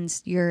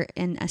emotions, you're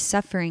in a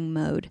suffering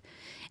mode.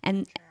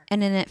 And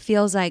then it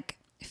feels like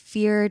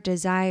fear,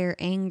 desire,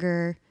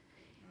 anger,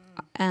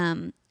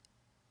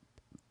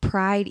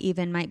 pride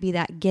even might be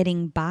that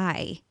getting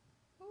by.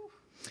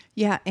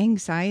 Yeah,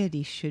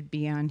 anxiety should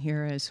be on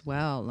here as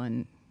well,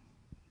 and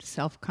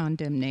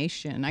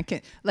self-condemnation.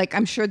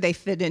 I'm sure they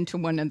fit into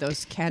one of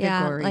those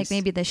categories. Yeah, like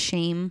maybe the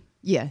shame.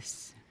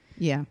 Yes.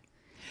 Yeah.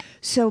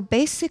 So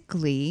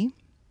basically,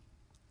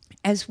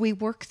 as we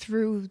work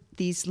through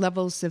these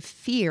levels of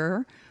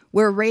fear,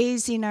 we're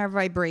raising our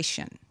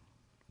vibration.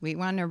 We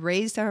want to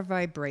raise our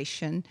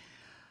vibration.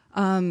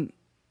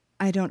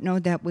 I don't know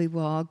that we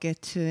will all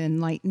get to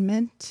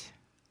enlightenment.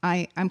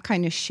 I'm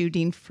kind of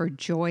shooting for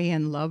joy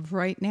and love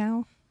right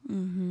now.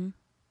 Mm-hmm.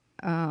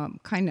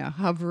 Kind of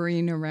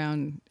hovering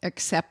around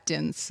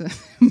acceptance,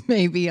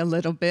 maybe a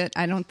little bit.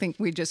 I don't think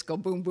we just go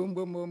boom, boom,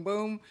 boom, boom,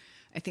 boom.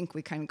 I think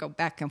we kind of go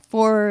back and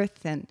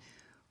forth, and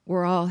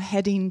we're all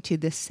heading to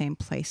the same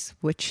place,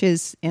 which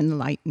is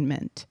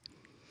enlightenment.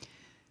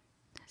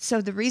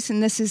 So the reason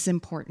this is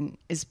important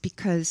is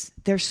because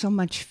there's so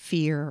much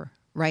fear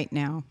right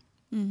now.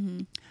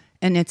 Mm-hmm.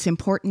 And it's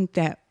important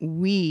that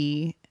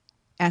we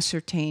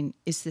ascertain,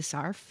 is this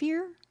our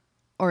fear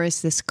or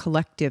is this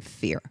collective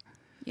fear?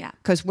 Yeah.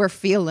 Because we're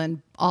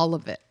feeling all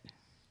of it.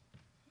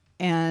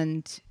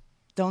 And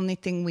the only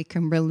thing we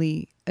can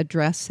really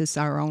address is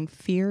our own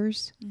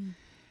fears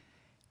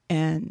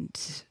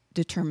and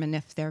determine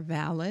if they're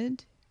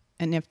valid.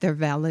 And if they're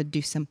valid,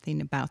 do something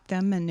about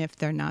them. And if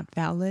they're not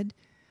valid,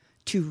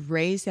 to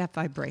raise that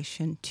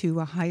vibration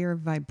to a higher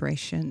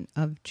vibration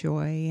of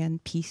joy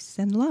and peace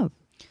and love.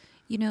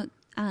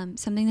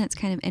 Something that's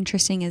kind of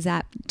interesting is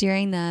that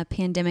during the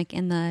pandemic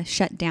and the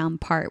shutdown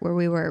part where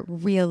we were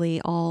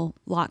really all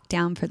locked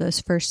down for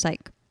those first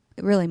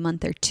really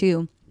month or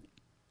two,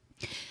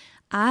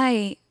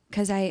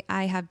 because I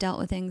have dealt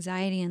with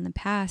anxiety in the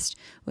past,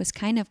 was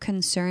kind of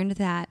concerned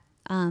that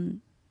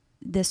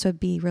this would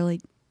be really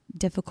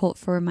difficult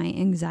for my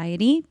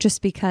anxiety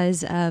just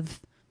because of,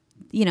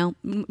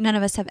 none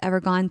of us have ever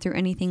gone through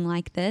anything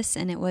like this,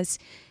 and it was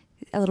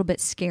a little bit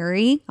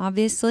scary,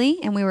 obviously,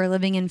 and we were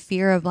living in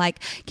fear of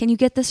can you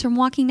get this from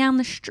walking down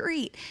the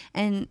street?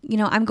 And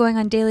I'm going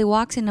on daily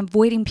walks and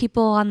avoiding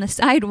people on the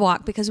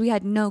sidewalk because we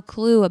had no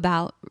clue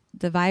about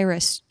the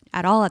virus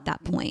at all at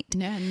that point.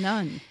 Yeah,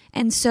 none.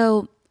 And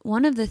so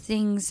one of the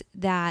things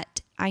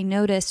that I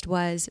noticed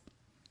was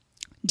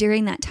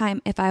during that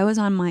time, if I was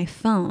on my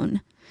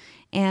phone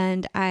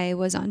and I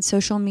was on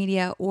social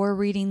media or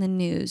reading the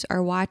news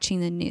or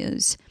watching the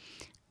news,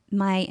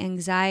 my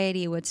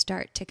anxiety would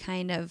start to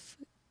kind of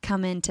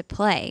come into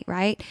play,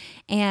 right?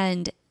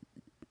 And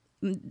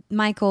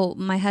Michael,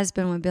 my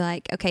husband, would be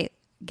like, okay,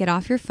 get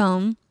off your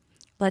phone.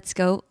 Let's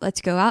go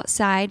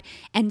outside.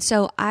 And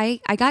so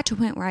I got to a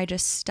point where I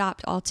just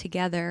stopped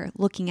altogether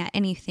looking at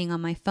anything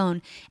on my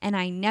phone, and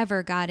I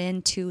never got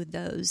into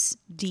those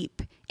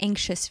deep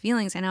anxious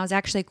feelings. And I was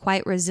actually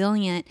quite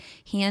resilient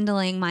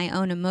handling my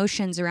own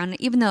emotions around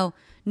it, even though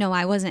no,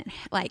 I wasn't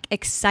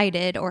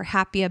excited or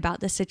happy about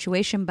the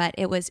situation, but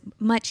it was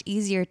much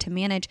easier to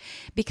manage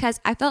because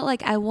I felt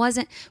like I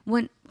wasn't,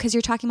 because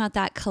you're talking about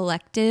that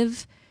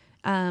collective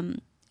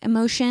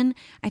emotion,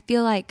 I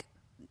feel like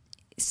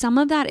some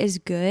of that is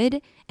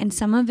good and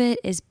some of it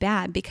is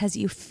bad because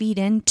you feed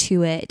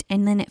into it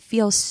and then it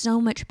feels so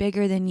much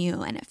bigger than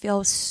you and it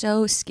feels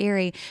so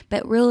scary.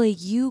 But really,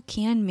 you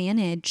can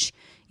manage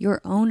your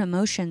own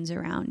emotions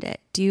around it.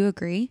 Do you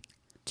agree?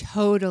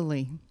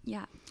 Totally.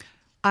 Yeah.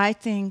 I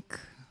think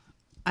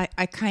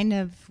I kind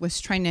of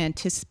was trying to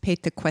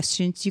anticipate the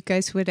questions you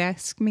guys would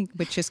ask me,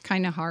 which is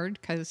kind of hard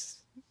because,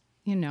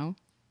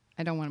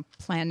 I don't want to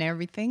plan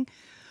everything.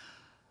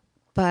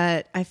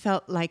 But I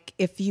felt like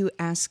if you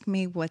ask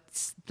me what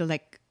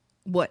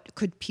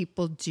could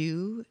people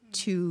do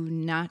to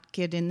not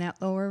get in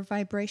that lower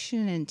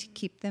vibration and to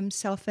keep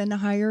themselves in a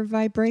higher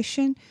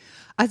vibration,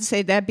 I'd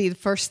say that'd be the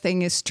first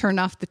thing is turn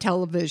off the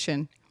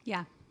television.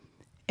 Yeah.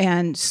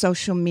 And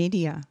social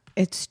media.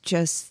 It's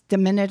just the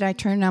minute I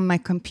turn on my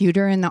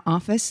computer in the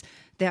office,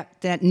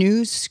 that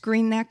news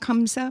screen that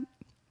comes up,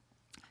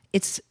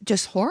 it's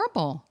just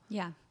horrible.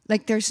 Yeah.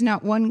 Like there's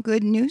not one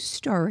good news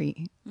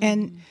story.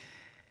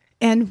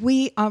 And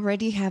we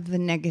already have the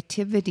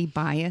negativity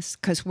bias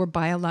because we're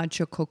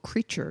biological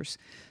creatures.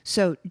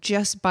 So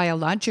just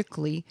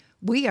biologically,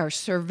 we are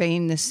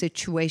surveying the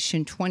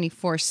situation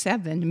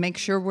 24/7 to make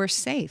sure we're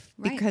safe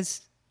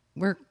because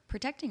we're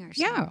protecting ourselves.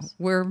 Yeah,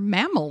 we're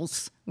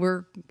mammals.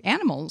 We're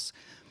animals.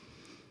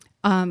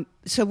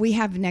 So we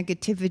have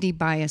negativity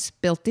bias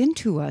built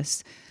into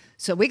us.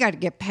 So we got to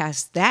get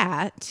past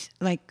that.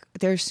 Like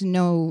there's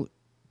no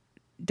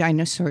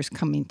dinosaurs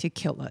coming to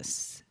kill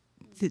us.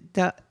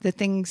 The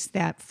things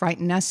that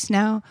frighten us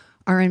now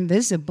are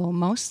invisible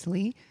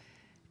mostly.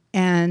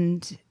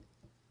 And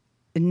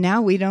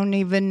now we don't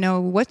even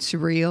know what's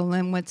real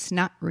and what's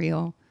not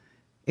real.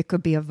 It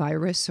could be a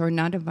virus or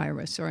not a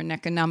virus or an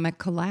economic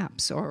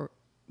collapse, or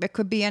it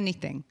could be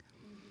anything.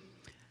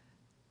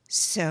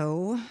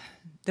 So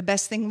the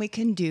best thing we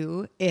can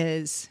do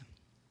is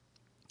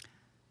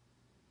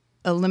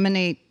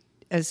eliminate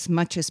as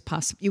much as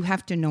possible. You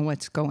have to know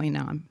what's going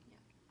on.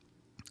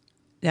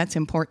 That's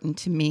important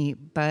to me,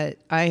 but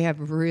I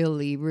have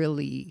really,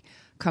 really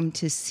come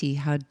to see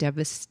how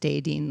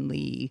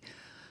devastatingly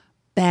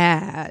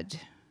bad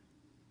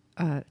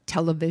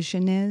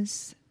television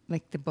is.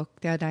 Like the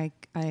book that I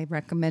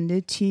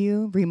recommended to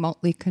you,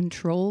 Remotely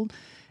Controlled,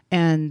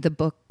 and the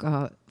book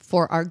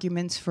 4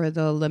 Arguments for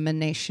the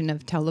Elimination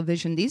of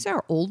Television. These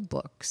are old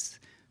books.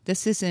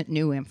 This isn't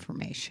new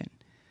information.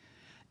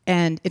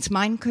 And it's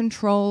mind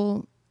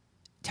control.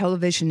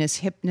 Television is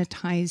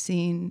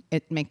hypnotizing.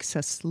 It makes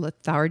us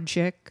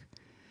lethargic.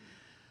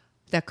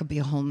 That could be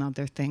a whole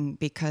nother thing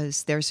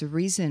because there's a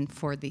reason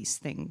for these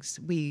things.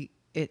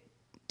 It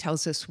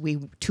tells us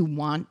to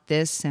want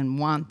this and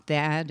want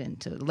that and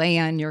to lay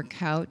on your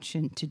couch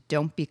and to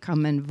don't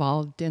become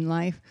involved in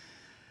life.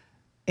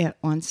 It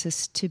wants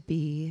us to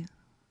be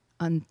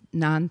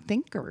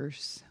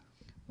non-thinkers.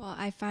 Well,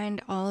 I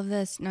find all of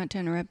this, not to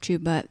interrupt you,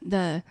 but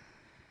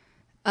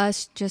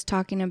us just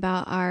talking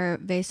about our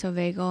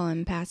vasovagal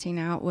and passing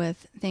out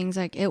with things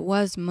like it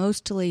was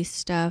mostly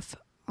stuff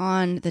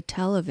on the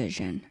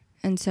television.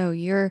 And so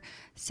you're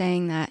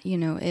saying that,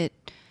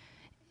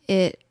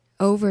 it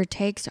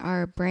overtakes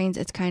our brains.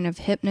 It's kind of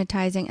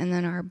hypnotizing, and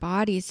then our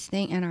bodies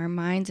think and our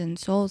minds and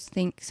souls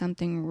think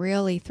something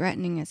really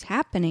threatening is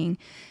happening.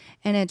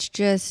 And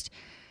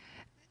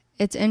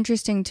it's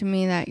interesting to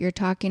me that you're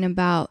talking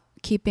about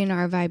keeping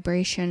our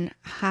vibration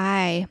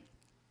high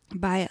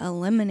by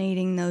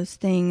eliminating those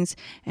things.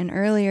 And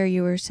earlier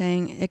you were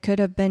saying it could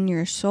have been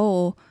your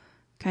soul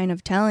kind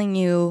of telling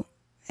you,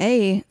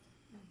 hey,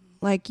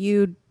 like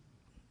you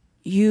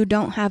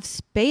don't have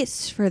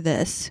space for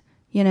this,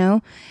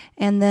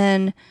 And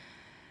then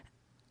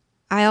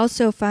I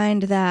also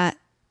find that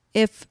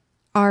if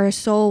our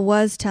soul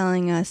was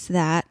telling us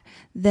that,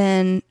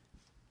 then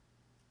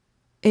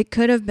it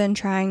could have been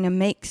trying to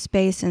make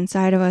space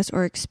inside of us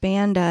or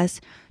expand us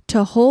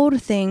to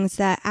hold things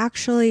that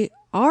actually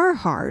are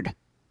hard,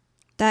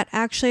 that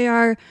actually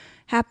are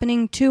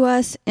happening to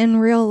us in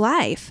real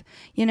life,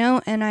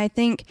 And I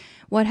think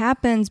what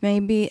happens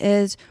maybe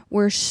is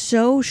we're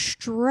so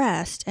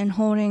stressed and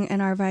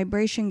our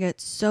vibration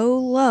gets so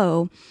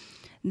low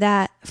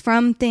that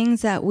from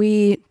things that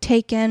we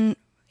take in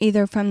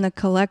either from the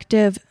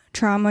collective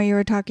trauma you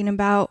were talking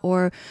about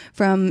or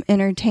from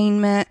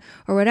entertainment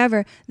or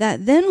whatever,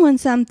 that then when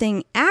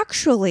something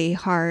actually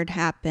hard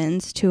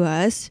happens to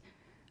us,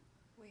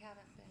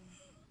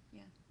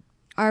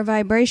 our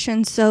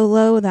vibration's so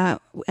low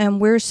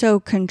and we're so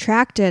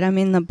contracted. I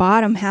mean, the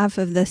bottom half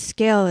of the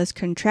scale is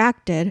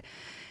contracted.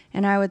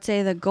 And I would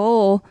say the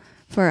goal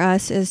for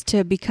us is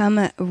to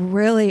become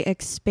really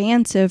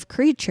expansive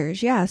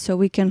creatures. Yeah, so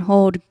we can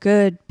hold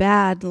good,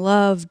 bad,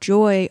 love,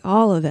 joy,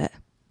 all of it.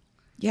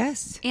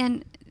 Yes.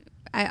 And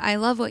I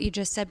love what you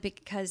just said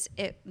because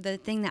the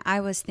thing that I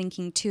was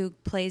thinking too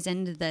plays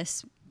into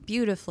this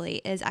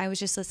beautifully is I was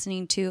just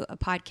listening to a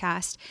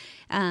podcast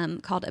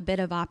called A Bit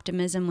of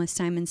Optimism with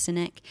Simon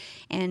Sinek,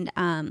 and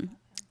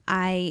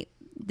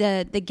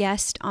the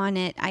guest on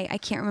it, I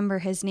can't remember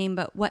his name,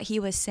 but what he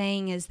was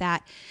saying is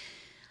that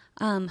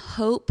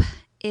hope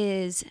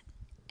is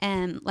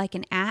like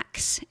an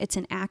axe. It's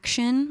an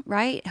action,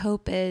 right?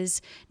 Hope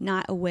is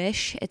not a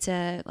wish. It's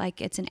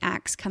an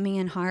axe coming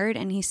in hard.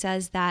 And he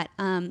says that,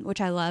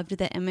 which I loved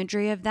the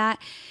imagery of that.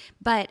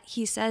 But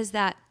he says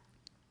that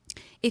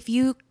if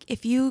you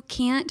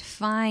can't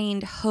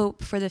find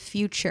hope for the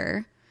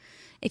future,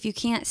 if you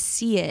can't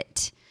see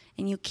it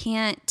and you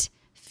can't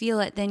feel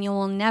it, then you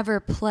will never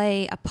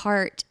play a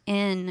part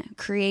in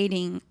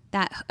creating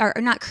that, or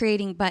not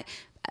creating, but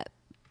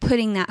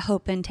putting that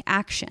hope into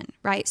action,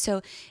 right?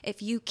 So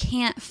if you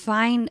can't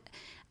find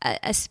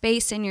a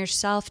space in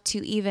yourself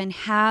to even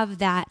have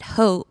that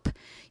hope,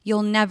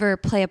 you'll never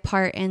play a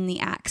part in the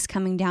axe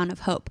coming down of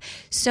hope.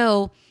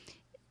 So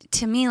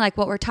to me, like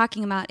what we're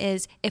talking about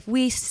is if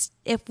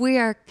we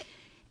are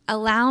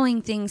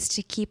allowing things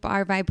to keep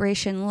our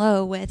vibration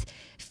low with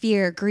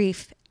fear,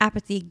 grief,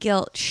 apathy,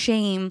 guilt,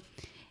 shame,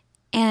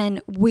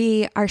 and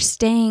we are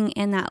staying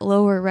in that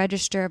lower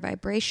register of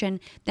vibration,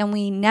 then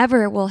we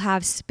never will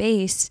have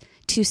space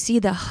to see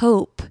the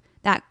hope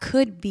that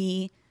could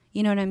be,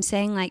 you know what I'm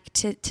saying? Like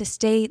to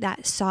stay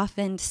that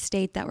softened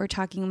state that we're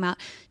talking about,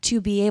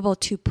 to be able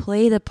to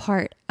play the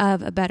part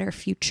of a better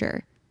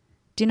future.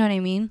 Do you know what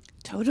I mean?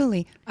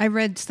 Totally. I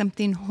read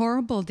something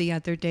horrible the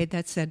other day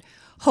that said,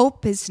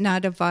 hope is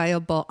not a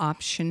viable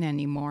option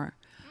anymore.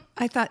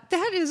 I thought,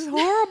 that is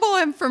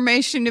horrible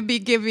information to be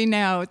giving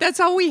out. That's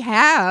all we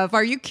have.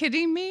 Are you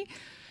kidding me?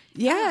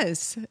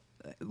 Yes.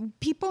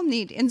 People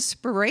need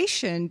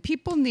inspiration.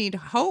 People need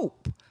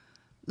hope.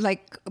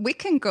 Like, we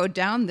can go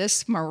down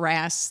this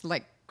morass,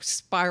 like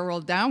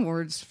spiral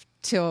downwards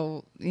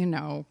till,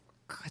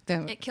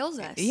 It kills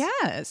us.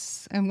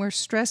 Yes. And we're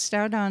stressed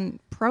out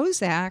on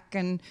Prozac.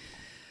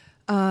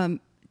 And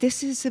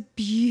this is a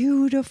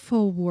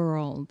beautiful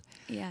world.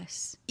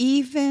 Yes.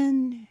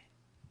 Even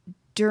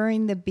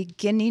during the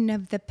beginning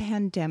of the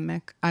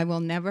pandemic, I will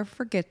never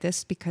forget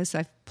this because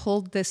I've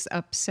pulled this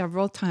up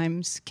several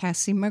times.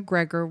 Cassie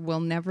McGregor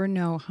will never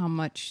know how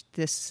much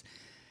this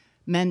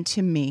meant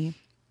to me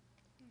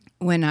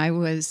when I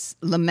was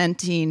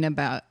lamenting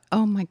about,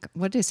 oh my God,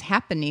 what is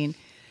happening?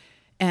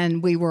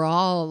 And we were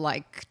all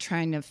like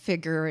trying to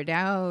figure it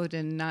out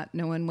and not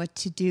knowing what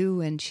to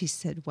do. And she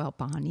said, well,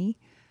 Bonnie,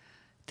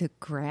 the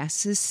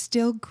grass is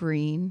still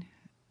green.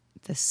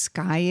 The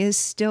sky is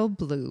still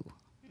blue.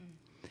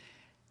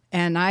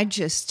 And I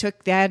just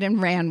took that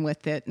and ran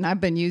with it. And I've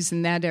been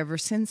using that ever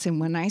since. And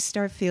when I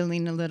start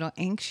feeling a little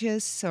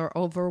anxious or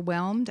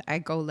overwhelmed, I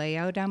go lay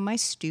out on my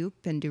stoop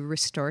and do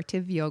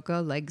restorative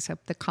yoga, legs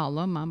up the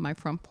column on my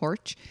front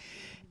porch.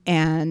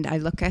 And I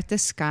look at the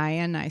sky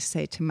and I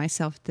say to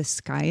myself, the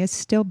sky is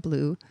still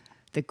blue.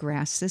 The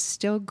grass is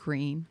still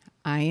green.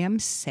 I am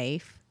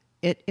safe.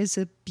 It is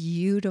a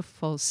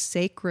beautiful,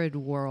 sacred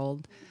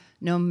world.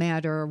 No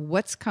matter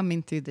what's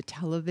coming through the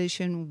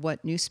television,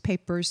 what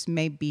newspapers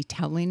may be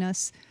telling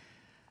us.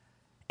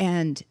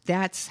 And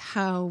that's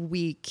how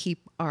we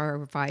keep our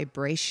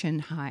vibration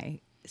high.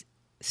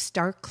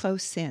 Start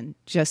close in,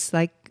 just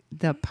like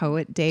the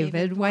poet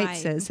David White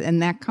says.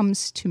 And that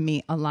comes to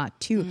me a lot,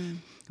 too.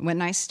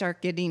 When I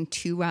start getting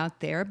too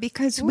out there,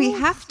 because we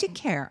have to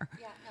care.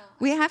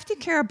 We have to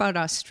care about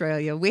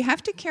Australia. We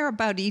have to care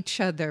about each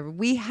other.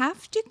 We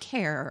have to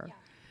care.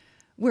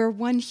 We're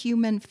one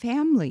human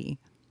family.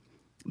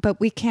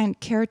 But we can't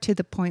care to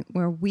the point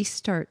where we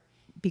start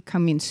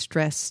becoming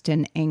stressed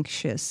and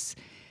anxious.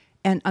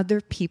 And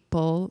other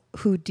people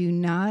who do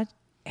not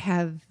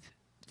have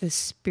the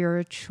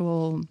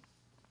spiritual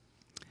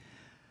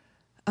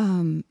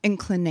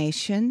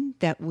inclination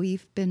that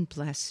we've been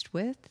blessed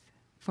with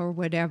for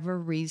whatever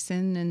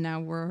reason, and now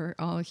we're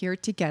all here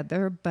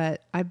together.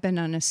 But I've been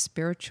on a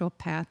spiritual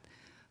path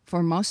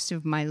for most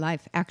of my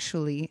life.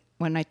 Actually,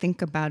 when I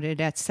think about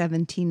it, at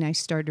 17, I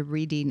started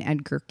reading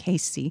Edgar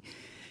Cayce.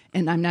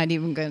 And I'm not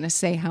even going to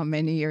say how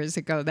many years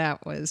ago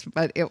that was,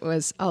 but it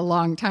was a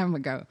long time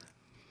ago.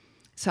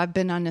 So I've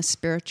been on a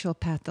spiritual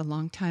path a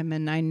long time,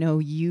 and I know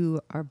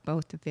you are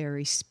both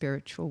very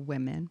spiritual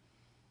women.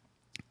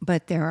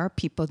 But there are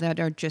people that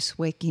are just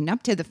waking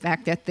up to the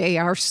fact that they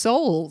are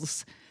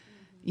souls,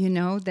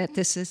 that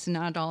this is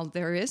not all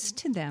there is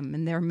to them,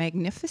 and they're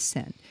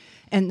magnificent.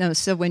 And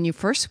so when you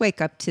first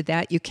wake up to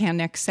that, you can't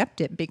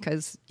accept it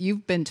because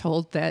you've been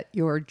told that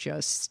you're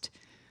just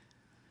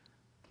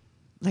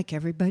like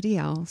everybody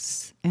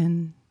else,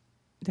 and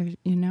there,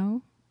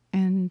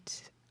 and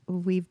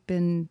we've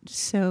been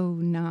so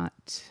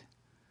not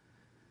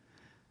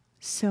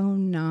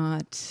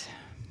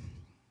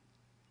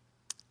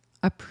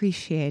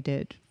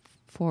appreciated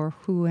for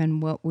who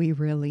and what we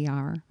really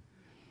are.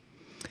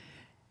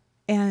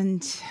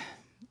 And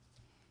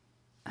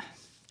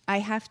I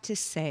have to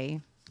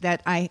say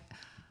that I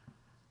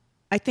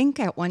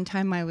think at one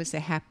time I was a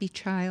happy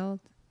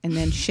child, and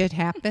then shit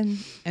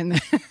happened, and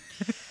then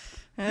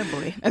Oh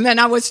boy. and then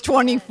I was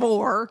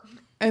 24,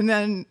 and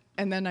then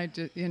I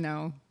did,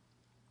 and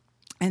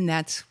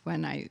that's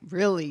when I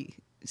really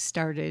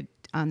started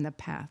on the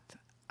path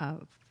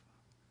of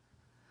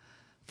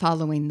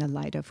following the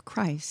light of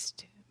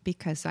Christ,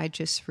 because I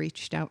just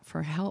reached out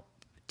for help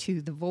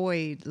to the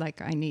void,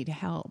 like I need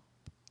help.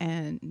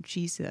 And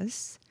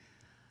Jesus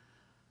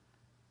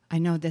I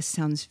know this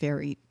sounds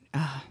very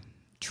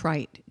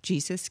trite.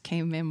 Jesus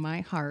came in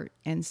my heart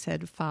and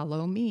said,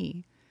 "Follow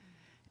me."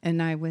 And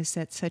I was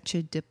at such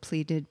a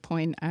depleted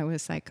point. I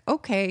was like,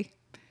 okay.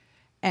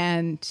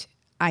 And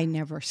I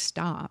never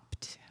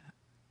stopped.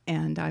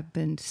 And I've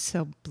been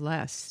so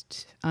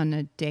blessed on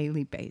a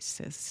daily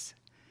basis.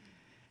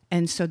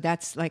 And so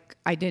that's like,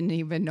 I didn't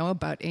even know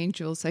about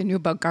angels. I knew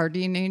about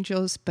guardian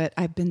angels, but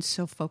I've been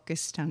so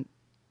focused on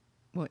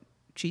what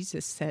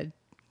Jesus said.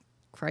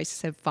 Christ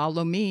said,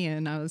 "Follow me."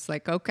 And I was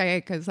like, okay,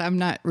 because I'm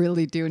not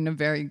really doing a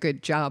very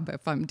good job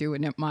if I'm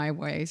doing it my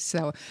way.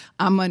 So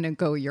I'm going to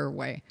go your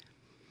way.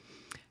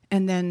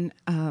 And then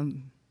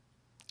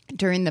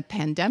during the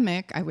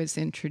pandemic, I was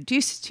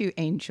introduced to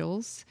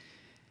angels.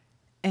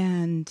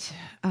 And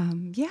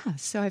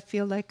so I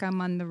feel like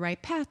I'm on the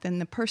right path. And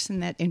the person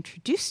that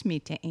introduced me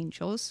to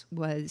angels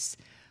was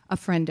a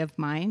friend of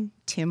mine,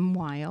 Tim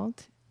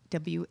Wild,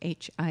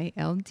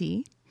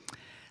 W-H-I-L-D.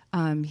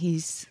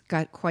 He's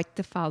got quite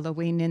the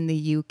following in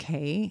the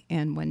UK.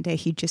 And one day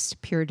he just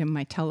appeared in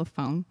my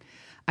telephone.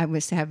 I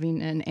was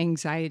having an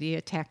anxiety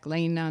attack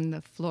laying on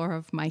the floor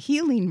of my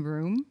healing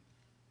room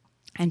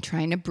and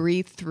trying to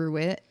breathe through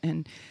it.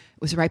 And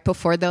it was right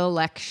before the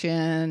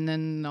election,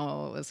 and it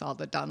was all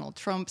the Donald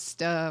Trump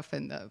stuff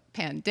and the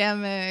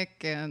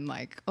pandemic, and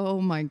like,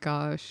 oh my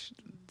gosh,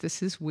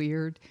 this is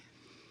weird.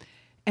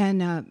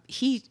 And I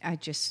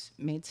just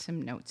made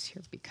some notes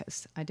here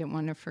because I didn't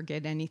want to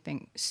forget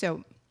anything.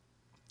 So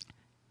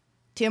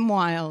Tim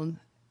Wild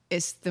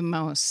is the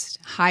most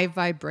high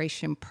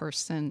vibration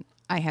person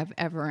I have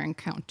ever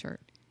encountered.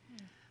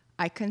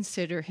 I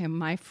consider him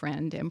my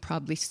friend, and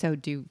probably so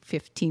do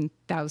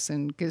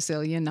 15,000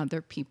 gazillion other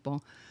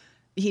people.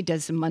 He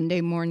does a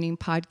Monday morning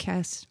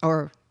podcast,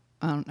 or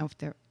I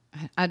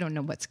don't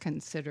know what's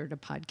considered a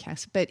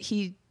podcast, but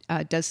he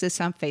does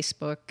this on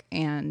Facebook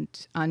and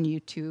on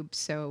YouTube.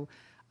 So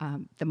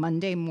the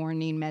Monday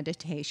morning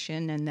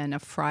meditation and then a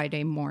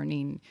Friday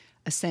morning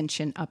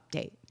ascension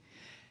update.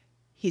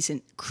 He's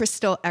a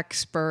crystal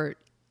expert.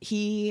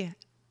 He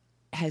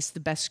has the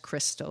best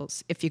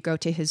crystals. If you go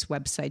to his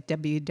website,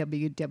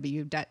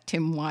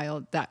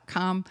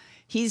 www.timwild.com,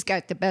 he's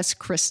got the best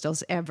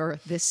crystals ever.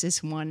 This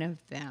is one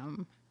of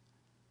them.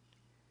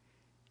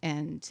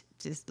 And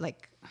just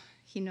like,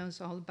 he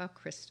knows all about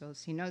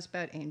crystals. He knows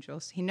about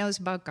angels. He knows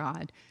about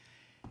God.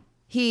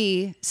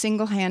 He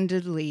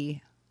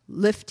single-handedly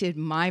lifted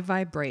my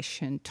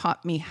vibration,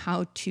 taught me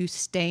how to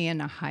stay in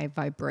a high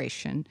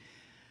vibration.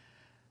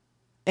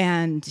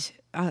 And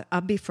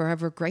I'll be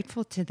forever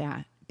grateful to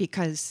that.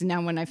 Because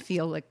now when I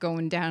feel it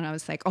going down, I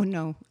was like, oh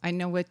no, I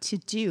know what to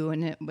do.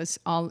 And it's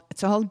all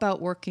about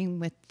working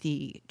with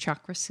the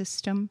chakra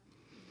system.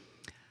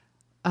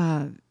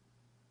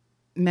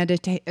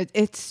 Meditate.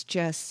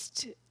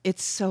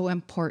 It's so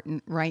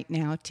important right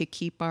now to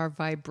keep our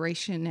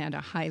vibration at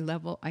a high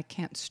level. I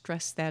can't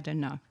stress that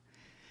enough.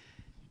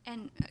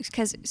 And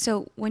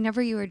so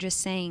whenever you were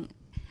just saying,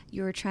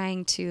 you were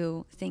trying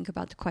to think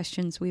about the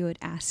questions we would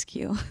ask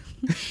you.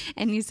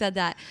 And you said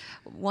that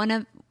one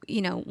of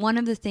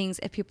the things,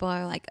 if people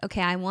are like,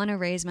 okay, I want to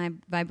raise my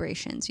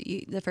vibrations,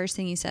 the first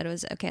thing you said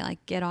was, okay,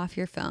 like get off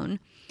your phone,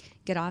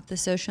 get off the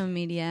social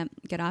media,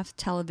 get off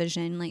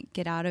television, like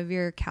get out of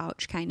your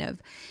couch kind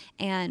of.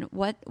 And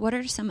what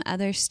are some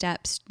other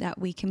steps that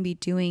we can be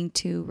doing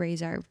to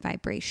raise our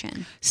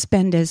vibration?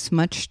 Spend as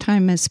much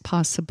time as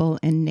possible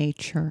in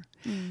nature.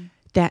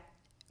 That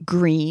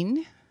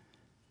green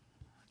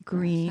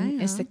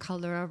is the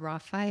color of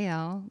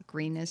Raphael.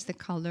 Green is the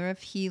color of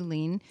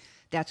healing.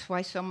 That's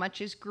why so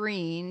much is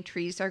green.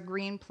 Trees are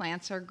green,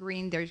 plants are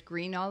green. There's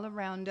green all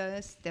around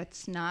us.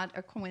 That's not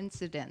a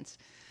coincidence.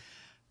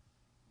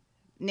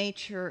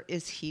 Nature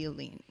is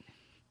healing.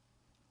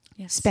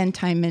 Yes. Spend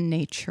time in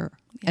nature.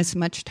 Yeah. As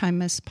much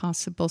time as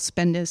possible.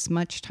 Spend as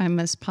much time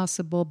as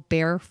possible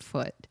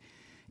barefoot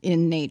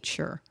in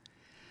nature.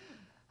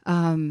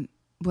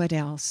 What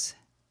else?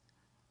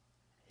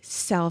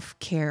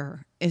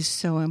 Self-care is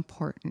so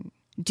important.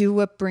 Do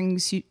what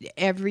brings you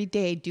every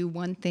day. Do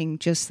one thing,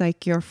 just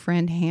like your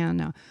friend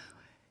Hannah,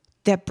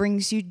 that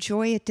brings you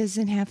joy. It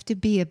doesn't have to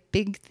be a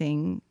big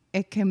thing.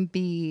 It can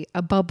be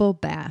a bubble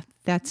bath.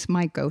 That's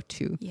my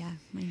go-to. Yeah,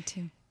 mine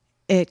too.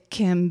 It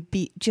can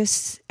be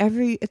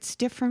it's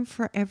different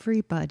for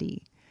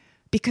everybody,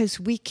 because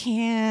we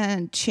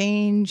can't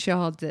change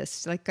all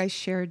this. Like I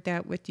shared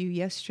that with you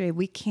yesterday.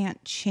 We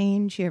can't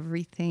change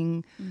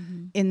everything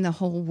in the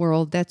whole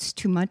world. That's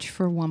too much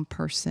for one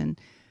person.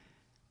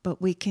 But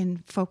we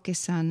can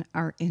focus on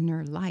our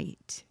inner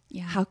light.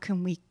 Yeah. How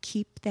can we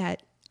keep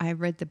that? I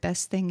read the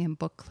best thing in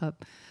book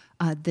club,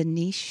 the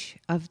niche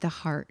of the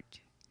heart.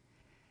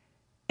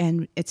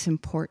 And it's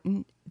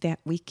important that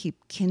we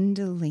keep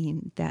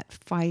kindling that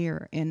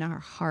fire in our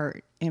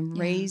heart and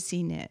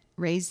raising it,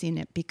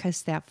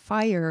 because that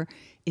fire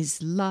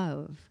is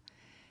love.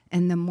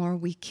 And the more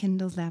we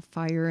kindle that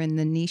fire in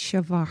the niche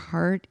of our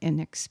heart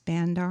and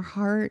expand our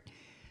heart,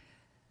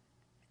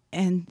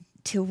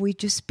 until we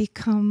just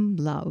become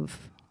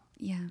love.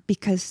 Yeah.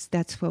 Because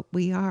that's what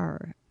we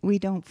are. We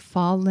don't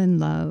fall in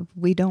love.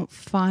 We don't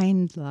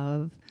find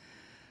love.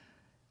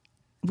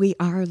 we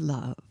are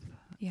love.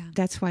 Yeah.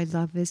 That's why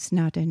love is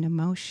not an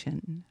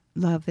emotion.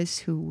 Love is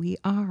who we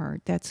are.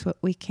 That's what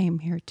we came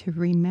here to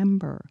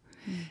remember.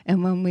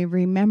 And when we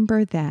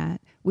remember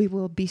that, we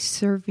will be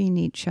serving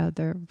each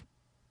other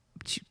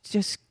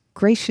just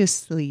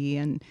graciously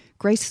and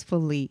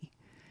gracefully.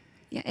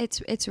 Yeah,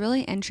 it's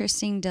really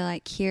interesting to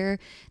like hear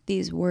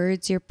these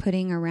words you're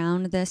putting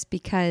around this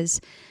because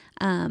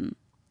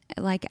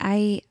like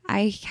I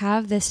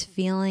have this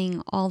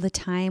feeling all the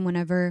time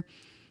whenever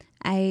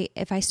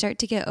if I start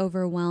to get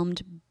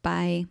overwhelmed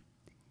by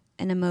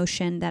an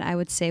emotion that I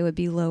would say would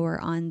be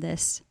lower on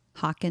this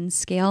Hawkins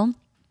scale.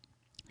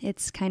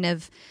 It's kind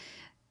of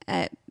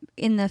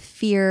in the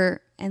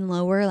fear and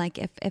lower, like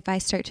if I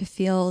start to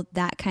feel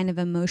that kind of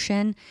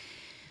emotion,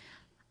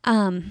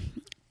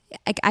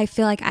 I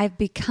feel like I've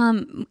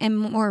become in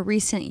more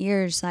recent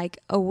years like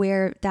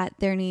aware that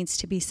there needs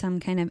to be some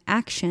kind of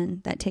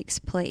action that takes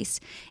place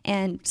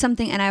and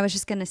I was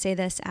just going to say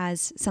this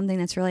as something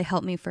that's really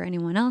helped me for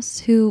anyone else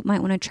who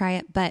might want to try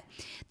it, but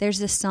there's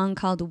this song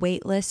called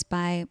Weightless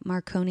by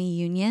Marconi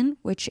Union,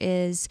 which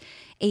is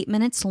 8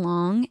 minutes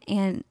long,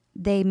 and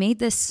they made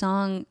this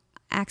song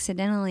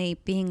accidentally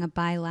being a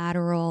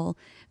bilateral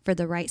for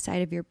the right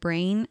side of your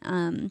brain,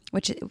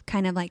 which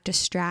kind of like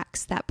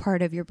distracts that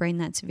part of your brain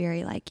that's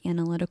very like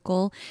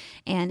analytical,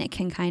 and it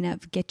can kind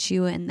of get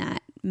you in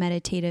that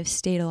meditative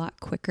state a lot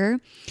quicker.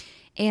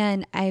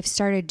 And I've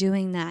started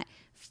doing that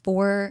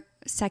 4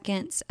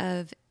 seconds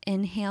of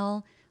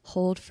inhale,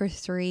 hold for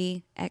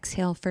 3,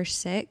 exhale for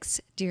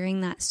 6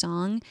 during that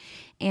song.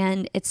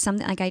 And it's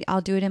something like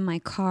I'll do it in my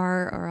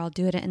car, or I'll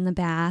do it in the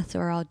bath,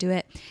 or I'll do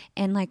it.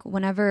 And like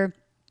whenever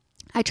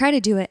I try to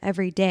do it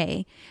every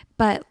day,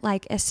 but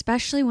like,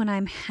 especially when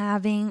I'm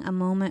having a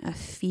moment of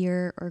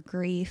fear or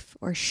grief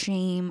or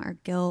shame or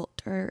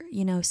guilt or,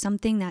 you know,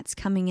 something that's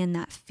coming in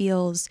that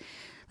feels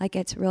like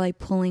it's really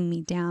pulling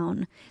me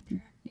down.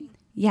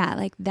 Yeah,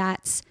 like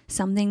that's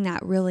something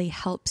that really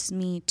helps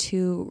me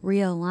to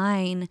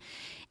realign.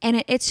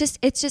 And it's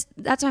just,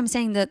 that's what I'm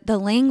saying. The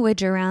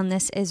language around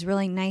this is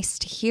really nice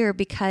to hear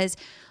because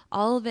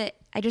all of it,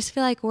 I just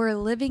feel like we're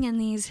living in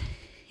these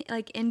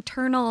like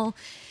internal,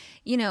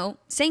 you know,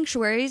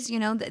 sanctuaries, you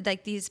know,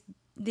 like these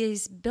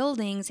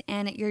buildings,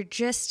 and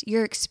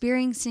you're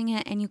experiencing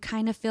it, and you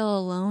kind of feel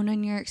alone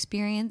in your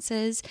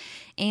experiences.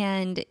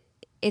 And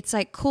it's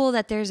like cool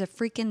that there's a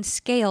freaking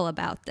scale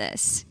about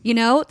this, you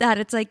know, that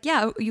it's like,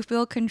 yeah, you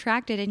feel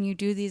contracted and you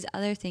do these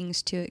other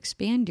things to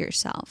expand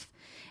yourself.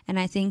 And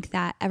I think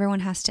that everyone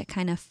has to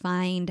kind of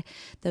find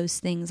those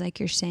things, like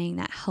you're saying,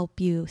 that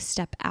help you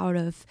step out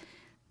of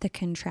the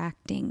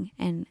contracting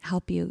and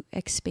help you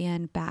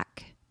expand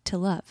back to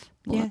love.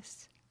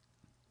 Yes.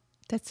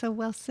 That's so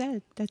well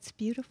said. That's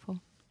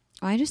beautiful.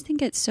 I just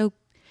think it's so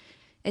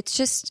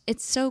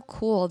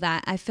cool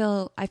that I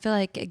feel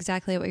like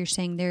exactly what you're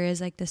saying. There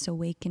is like this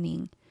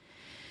awakening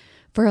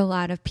for a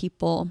lot of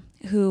people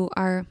who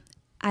are,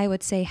 I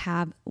would say,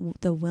 have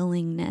the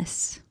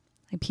willingness.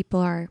 Like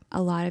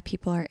a lot of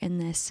people are in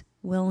this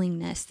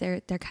willingness. They're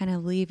kind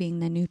of leaving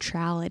the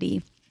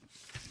neutrality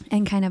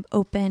and kind of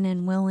open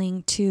and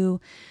willing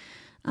to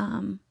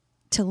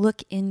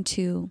look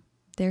into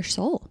their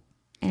soul.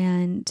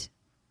 And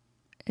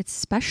it's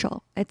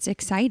special. It's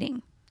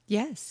exciting.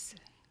 Yes,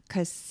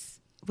 because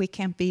we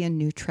can't be in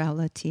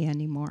neutrality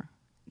anymore.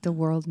 The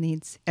world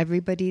needs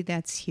everybody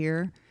that's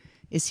here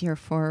is here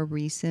for a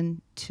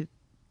reason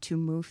to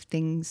move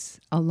things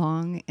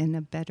along in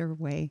a better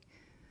way.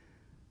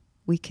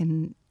 We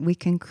can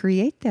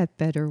create that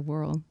better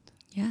world.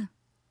 Yeah.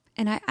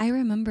 And I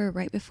remember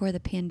right before the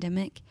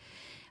pandemic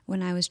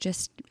when I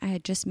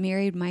had just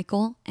married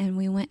Michael, and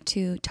we went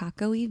to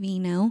Taco y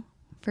Vino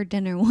for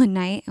dinner one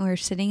night, and we were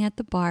sitting at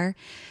the bar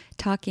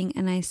talking,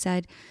 and I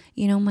said,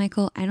 you know,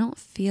 Michael, I don't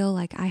feel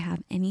like I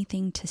have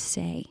anything to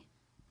say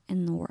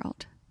in the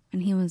world.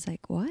 And he was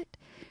like, what?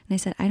 And I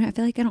said, I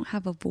feel like I don't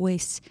have a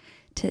voice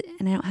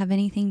and I don't have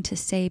anything to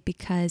say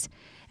because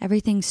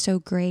everything's so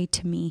gray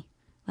to me.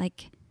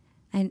 Like,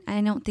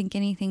 I don't think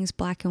anything's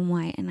black and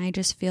white, and I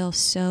just feel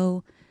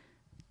so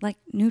like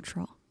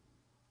neutral.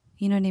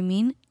 You know what I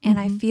mean? And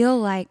I feel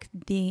like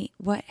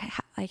what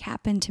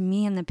happened to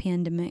me in the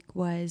pandemic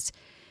was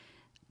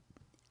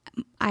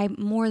I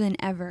more than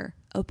ever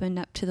opened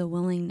up to the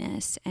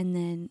willingness, and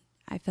then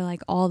I feel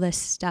like all this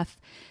stuff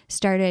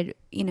started,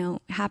 you know,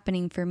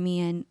 happening for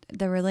me, and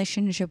the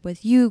relationship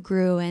with you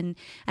grew, and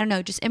I don't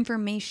know, just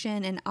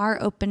information and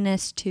our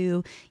openness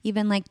to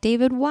even like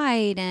David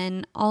White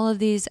and all of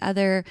these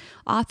other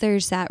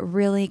authors that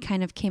really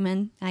kind of came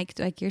in,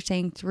 like you're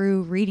saying,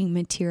 through reading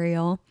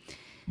material.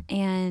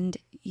 And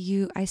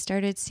I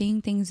started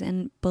seeing things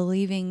and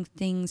believing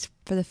things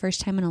for the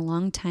first time in a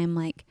long time,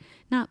 like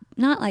not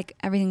like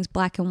everything's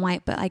black and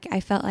white, but like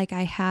I felt like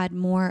I had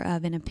more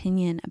of an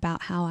opinion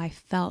about how I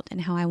felt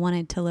and how I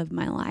wanted to live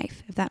my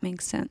life, if that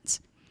makes sense.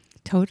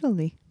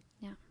 Totally.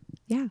 Yeah.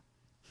 Yeah.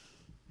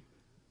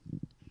 Do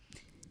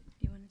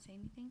you want to say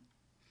anything?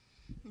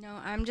 No,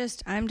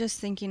 I'm just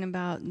thinking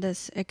about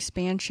this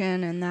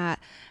expansion and that,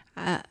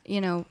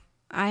 you know,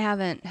 I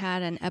haven't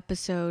had an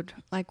episode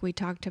like we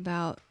talked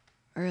about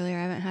earlier,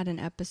 I haven't had an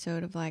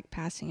episode of like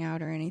passing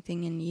out or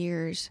anything in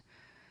years.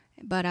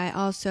 But I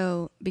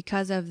also,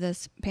 because of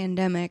this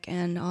pandemic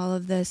and all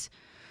of this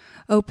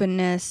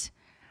openness,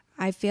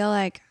 I feel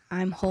like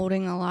I'm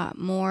holding a lot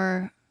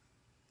more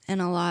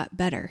and a lot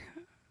better,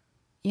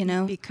 you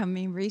know?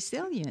 Becoming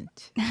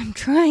resilient. I'm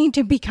trying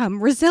to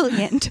become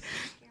resilient.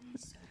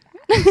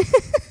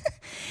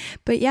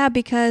 But yeah,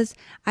 because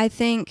I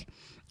think,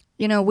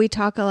 you know, we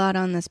talk a lot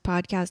on this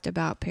podcast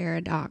about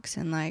paradox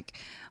and like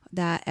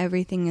that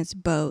everything is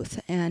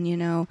both. And, you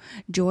know,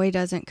 joy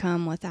doesn't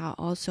come without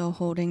also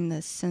holding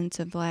this sense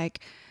of like,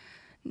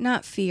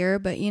 not fear,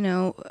 but, you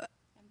know,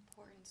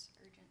 importance,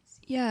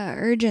 urgency. Yeah,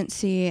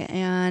 urgency.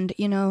 And,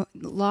 you know,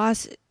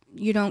 loss,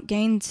 you don't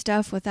gain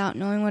stuff without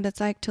knowing what it's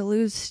like to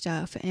lose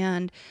stuff.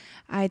 And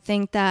I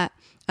think that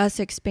us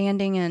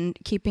expanding and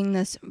keeping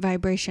this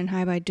vibration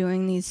high by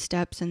doing these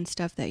steps and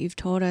stuff that you've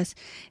told us,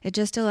 it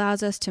just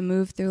allows us to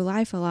move through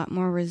life a lot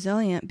more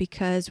resilient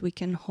because we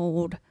can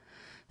hold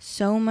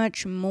so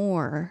much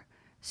more,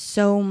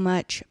 so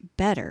much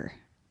better.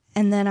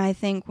 And then I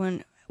think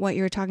when what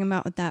you were talking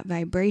about with that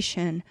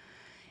vibration,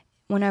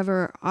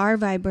 whenever our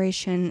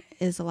vibration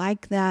is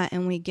like that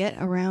and we get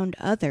around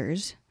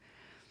others,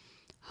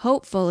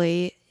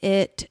 hopefully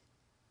it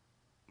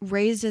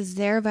raises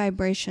their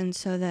vibration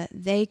so that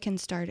they can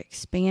start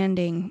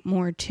expanding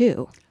more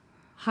too.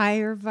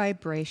 Higher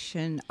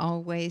vibration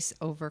always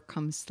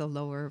overcomes the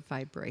lower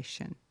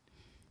vibration.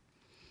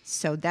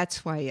 So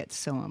that's why it's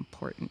so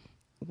important.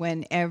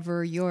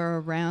 Whenever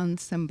you're around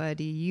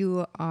somebody,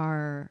 you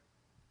are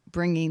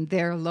bringing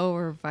their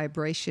lower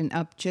vibration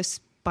up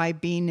just by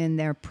being in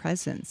their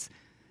presence.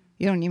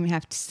 You don't even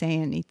have to say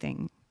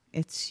anything.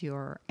 It's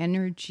your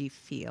energy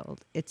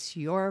field. It's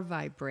your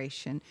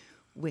vibration,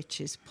 which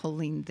is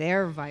pulling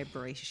their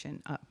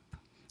vibration up.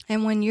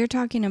 And when you're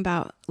talking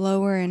about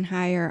lower and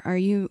higher, are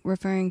you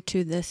referring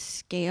to the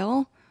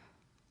scale?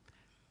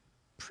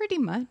 Pretty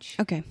much.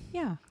 Okay.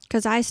 Yeah.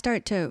 Because I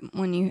start to,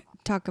 when you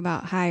talk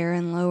about higher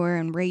and lower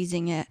and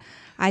raising it,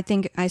 I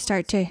think I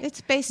start to...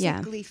 It's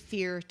basically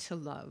fear to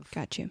love.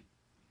 Got you.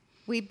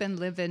 We've been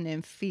living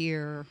in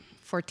fear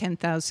for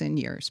 10,000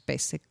 years,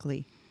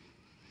 basically.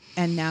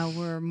 And now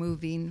we're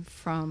moving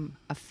from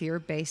a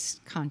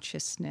fear-based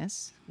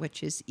consciousness,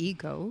 which is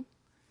ego,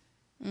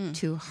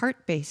 to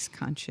heart-based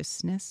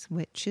consciousness,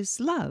 which is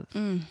love.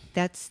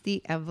 That's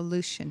the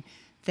evolution.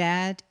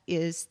 That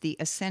is the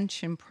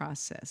ascension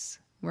process.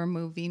 We're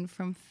moving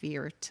from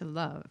fear to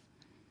love.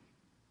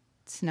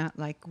 It's not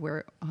like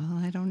we're,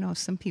 I don't know,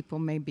 some people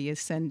may be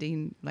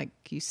ascending, like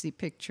you see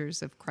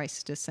pictures of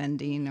Christ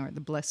ascending or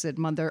the Blessed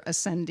Mother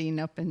ascending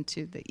up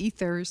into the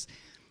ethers.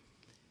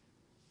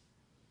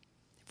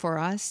 For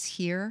us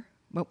here,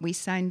 what we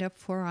signed up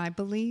for, I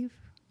believe,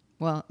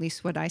 well, at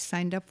least what I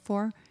signed up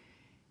for,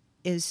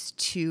 is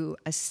to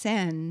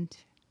ascend,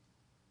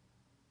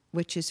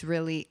 which is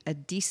really a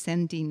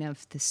descending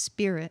of the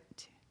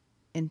spirit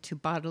into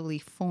bodily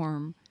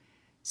form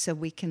so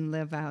we can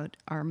live out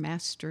our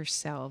master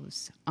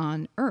selves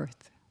on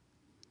earth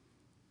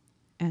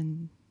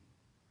and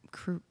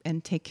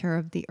take care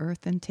of the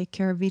earth and take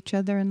care of each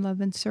other and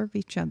love and serve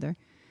each other.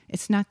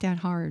 It's not that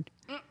hard.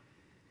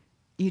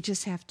 You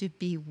just have to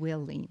be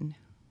willing.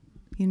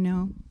 You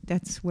know,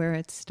 that's where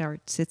it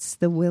starts. It's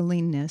the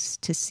willingness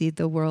to see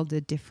the world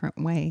a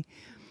different way.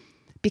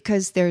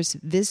 Because there's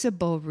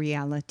visible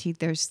reality,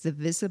 there's the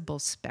visible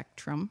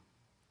spectrum,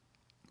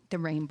 the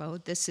rainbow.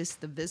 This is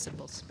the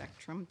visible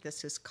spectrum.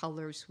 This is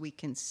colors we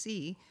can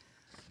see.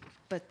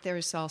 But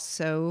there's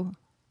also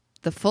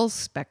the full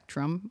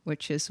spectrum,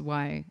 which is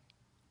why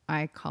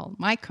I call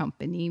my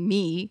company,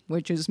 me,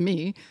 which is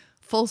me,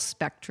 full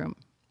spectrum.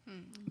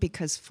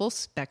 Because full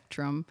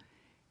spectrum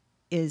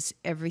is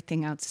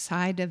everything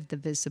outside of the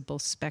visible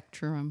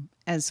spectrum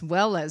as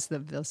well as the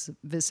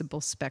visible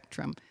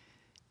spectrum.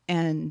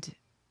 And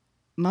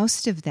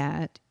most of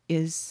that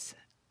is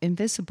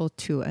invisible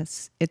to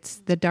us. It's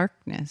the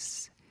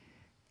darkness.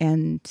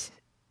 And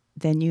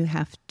then you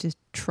have to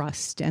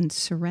trust and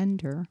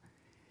surrender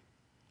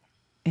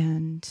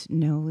and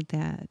know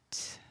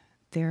that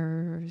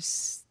there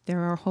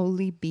are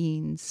holy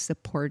beings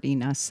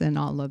supporting us in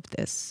all of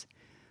this.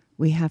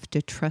 We have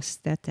to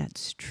trust that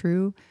that's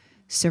true,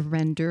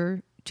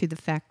 surrender to the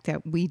fact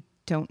that we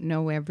don't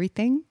know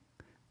everything,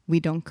 we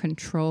don't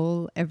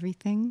control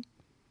everything,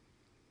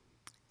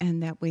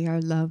 and that we are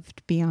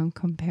loved beyond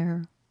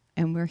compare,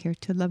 and we're here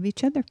to love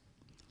each other.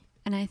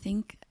 And I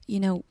think,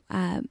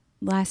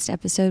 last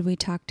episode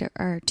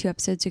or 2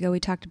 episodes ago,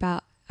 we talked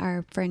about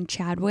our friend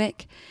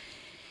Chadwick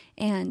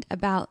and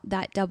about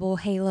that double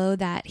halo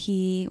that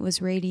he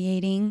was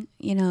radiating,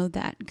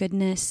 that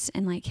goodness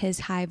and like his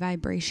high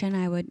vibration,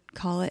 I would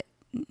call it,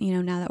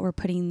 now that we're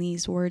putting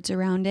these words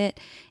around it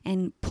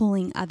and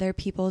pulling other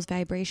people's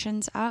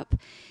vibrations up.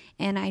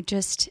 And I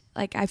just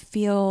I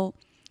feel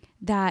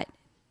that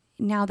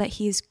now that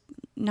he's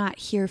not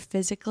here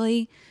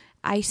physically,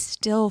 I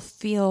still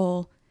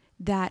feel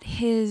that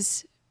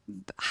his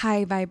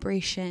high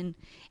vibration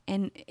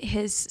and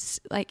his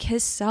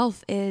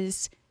self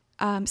is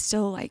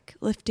still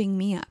lifting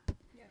me up.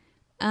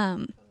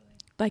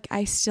 like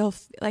I still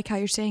like how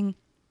you're saying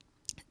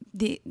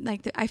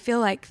I feel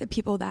like the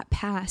people that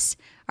pass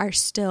are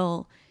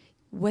still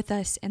with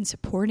us and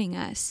supporting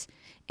us.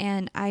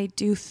 And I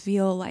do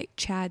feel like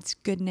Chad's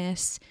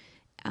goodness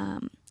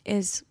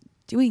is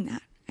doing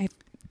that. I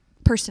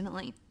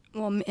personally.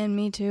 Well, and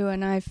me too.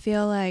 And I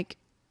feel like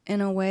in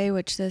a way,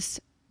 which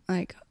this,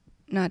 like,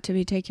 not to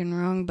be taken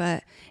wrong,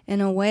 but in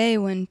a way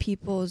when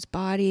people's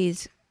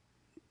bodies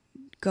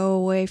go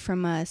away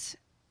from us,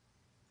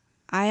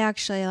 I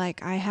actually,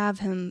 like, I have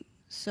him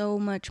so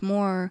much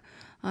more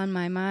on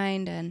my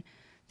mind and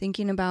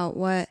thinking about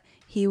what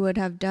he would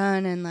have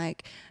done, and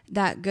like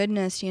that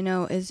goodness, you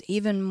know, is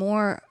even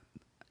more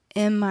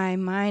in my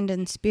mind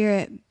and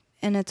spirit.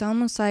 And it's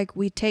almost like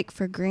we take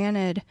for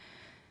granted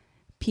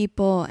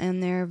people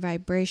and their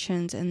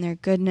vibrations and their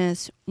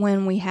goodness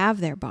when we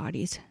have their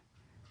bodies,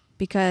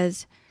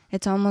 because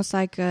it's almost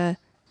like a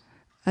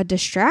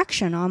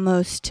distraction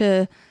almost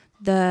to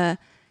the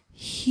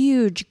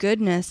huge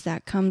goodness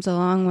that comes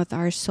along with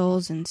our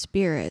souls and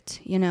spirits,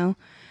 you know.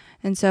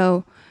 And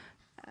so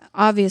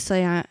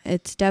obviously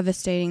it's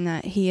devastating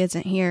that he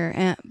isn't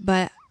here,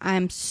 but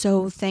I'm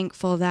so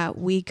thankful that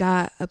we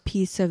got a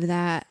piece of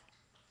that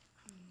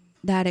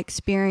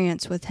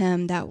experience with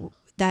him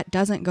that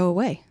doesn't go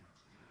away.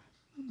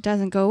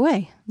 Doesn't go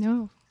away.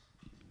 No,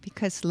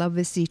 because love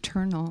is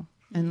eternal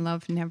and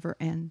love never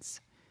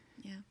ends.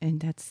 Yeah. And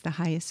that's the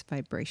highest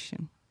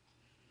vibration.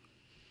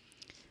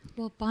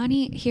 Well,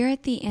 Bonnie, here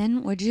at the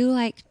end, would you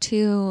like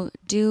to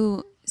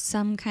do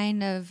some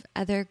kind of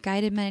other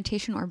guided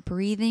meditation or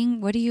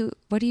breathing? What do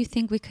you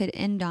think we could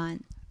end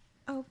on?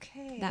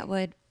 Okay.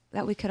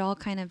 That we could all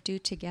kind of do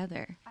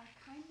together. I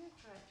kind of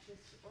got this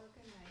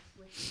organized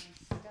with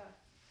my stuff,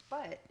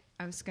 but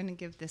I was going to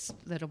give this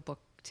little book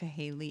to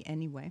Haley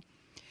anyway.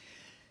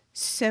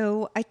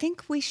 So I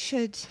think we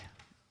should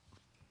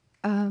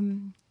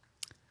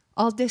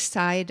all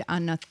decide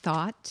on a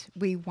thought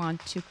we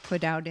want to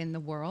put out in the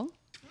world.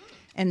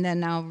 And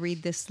then I'll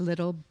read this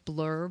little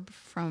blurb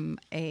from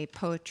a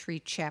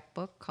poetry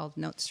chapbook called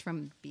Notes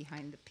from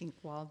Behind the Pink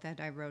Wall that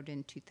I wrote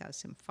in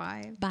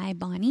 2005. By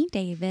Bonnie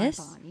Davis.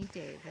 By Bonnie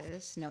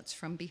Davis. Notes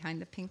from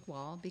Behind the Pink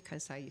Wall,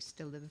 because I used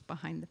to live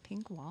behind the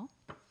pink wall.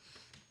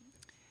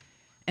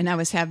 And I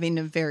was having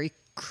a very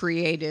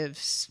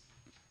creative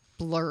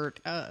blurt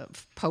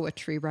of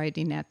poetry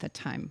writing at the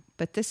time.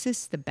 But this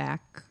is the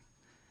back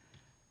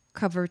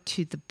cover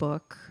to the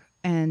book.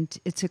 And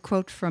it's a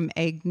quote from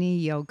Agni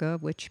Yoga,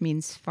 which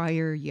means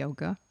fire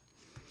yoga.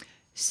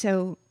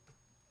 So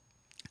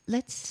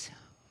what's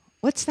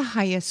the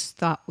highest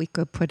thought we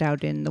could put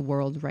out in the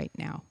world right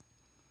now?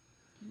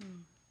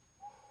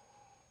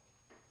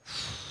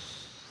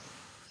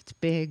 It's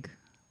big.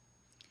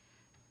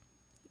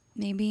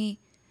 Maybe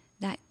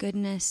that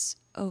goodness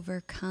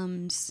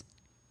overcomes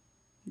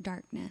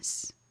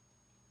darkness.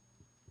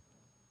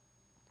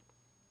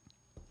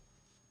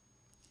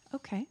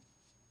 Okay.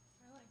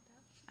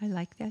 I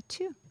like that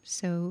too.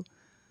 So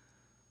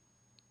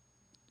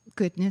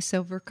goodness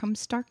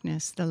overcomes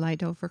darkness. The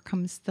light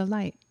overcomes the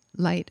light.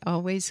 Light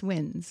always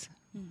wins.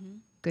 Mm-hmm.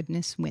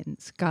 Goodness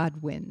wins.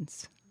 God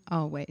wins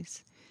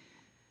always.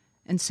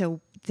 And so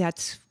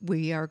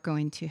we are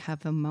going to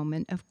have a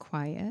moment of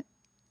quiet.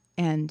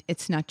 And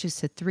it's not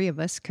just the three of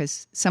us,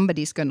 because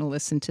somebody's going to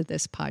listen to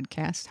this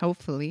podcast,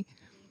 hopefully.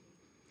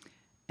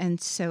 And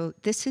so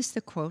this is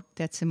the quote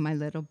that's in my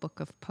little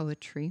book of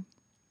poetry.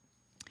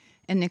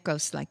 And it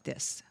goes like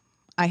this.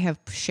 I have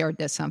shared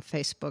this on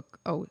Facebook,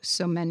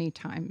 so many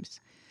times.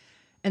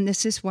 And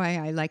this is why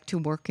I like to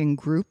work in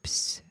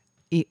groups,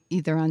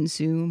 either on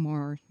Zoom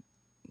or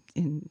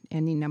in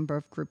any number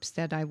of groups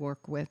that I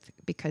work with,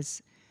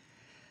 because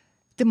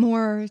the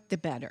more, the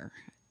better.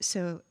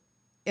 So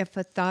if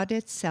a thought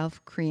itself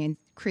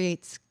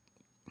creates,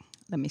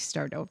 let me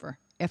start over.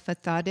 If a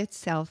thought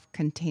itself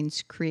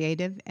contains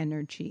creative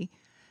energy,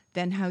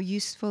 then how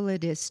useful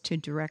it is to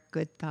direct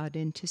good thought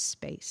into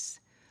space.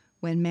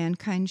 When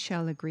mankind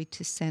shall agree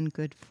to send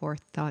good forth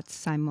thoughts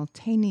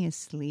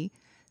simultaneously,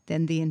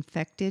 then the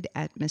infected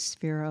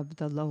atmosphere of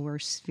the lower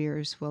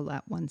spheres will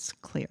at once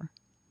clear.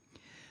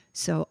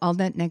 So all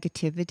that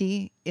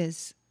negativity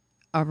is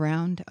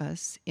around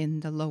us in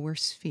the lower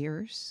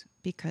spheres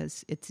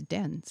because it's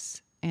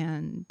dense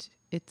and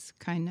it's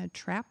kind of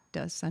trapped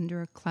us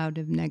under a cloud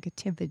of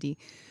negativity.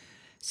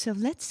 So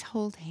let's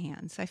hold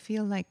hands. I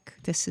feel like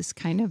this is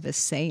kind of a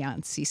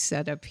seance-y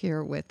setup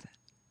here with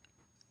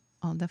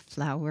all the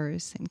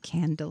flowers and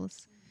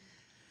candles.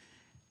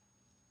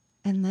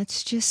 And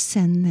let's just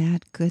send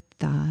that good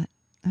thought.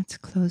 Let's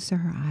close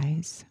our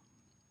eyes.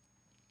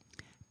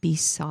 Be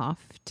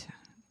soft.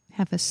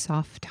 Have a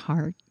soft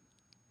heart.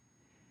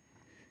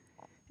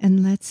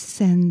 And let's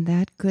send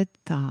that good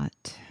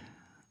thought,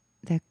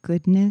 that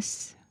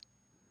goodness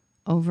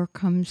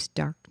overcomes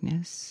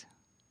darkness.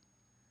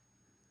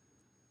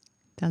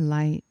 The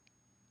light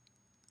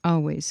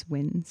always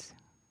wins.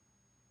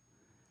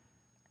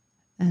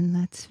 And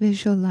let's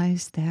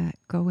visualize that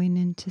going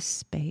into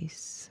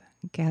space,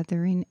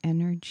 gathering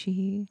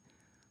energy,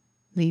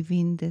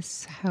 leaving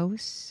this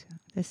house,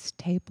 this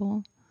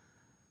table,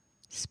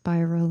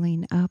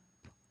 spiraling up,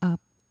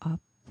 up,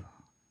 up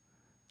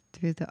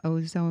through the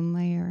ozone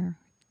layer,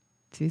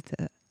 through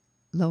the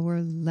lower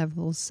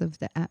levels of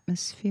the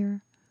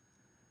atmosphere.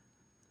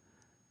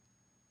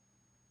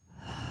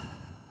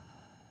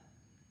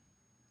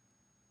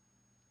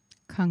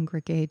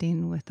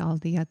 Congregating with all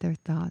the other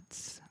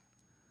thoughts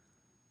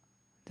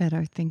that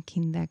are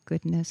thinking that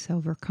goodness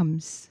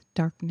overcomes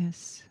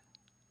darkness.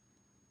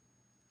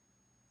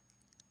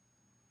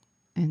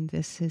 And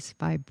this is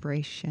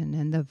vibration,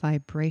 and the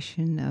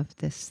vibration of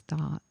this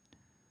thought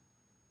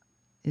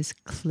is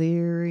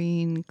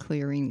clearing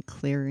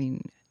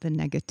the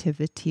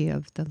negativity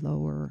of the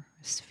lower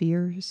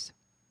spheres.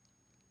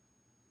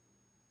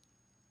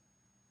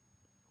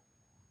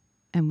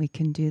 And we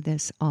can do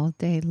this all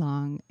day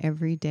long,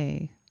 every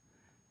day.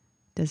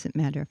 Doesn't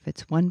matter if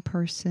it's one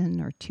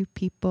person or two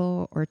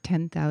people or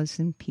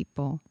 10,000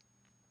 people.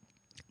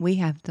 We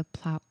have the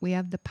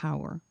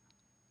power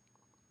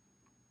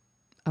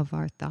of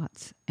our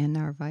thoughts and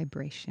our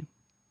vibration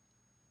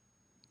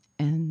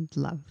and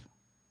love.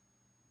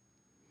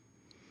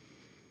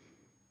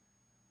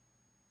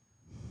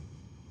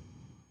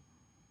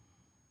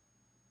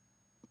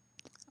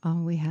 All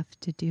we have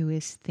to do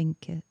is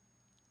think it,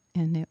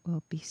 and it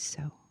will be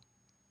so.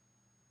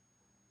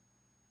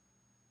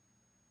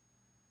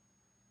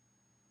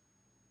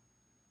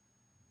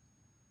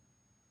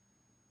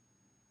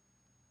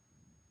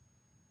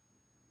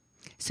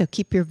 So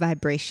keep your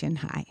vibration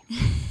high.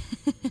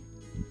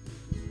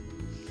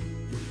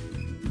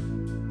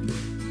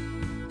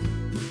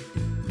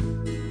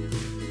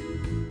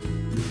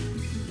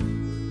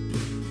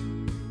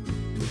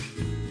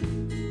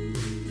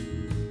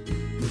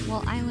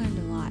 Well, I learned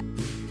a lot.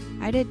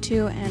 I did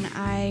too, and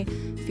I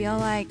feel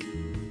like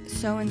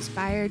so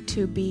inspired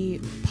to be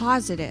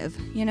positive,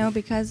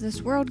 because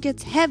this world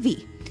gets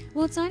heavy.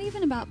 Well, it's not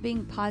even about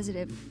being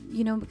positive,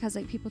 because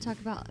like people talk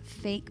about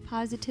fake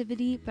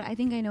positivity, but I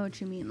think I know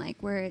what you mean, like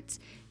where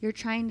you're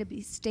trying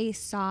to stay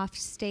soft,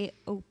 stay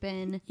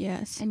open,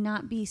 yes, and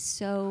not be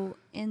so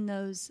in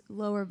those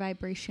lower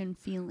vibration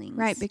feelings.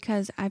 Right,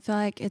 because I feel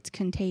like it's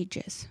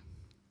contagious.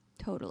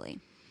 Totally.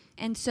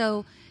 And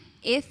so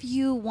if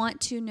you want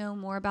to know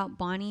more about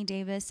Bonnie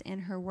Davis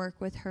and her work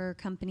with her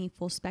company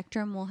Full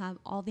Spectrum, we'll have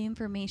all the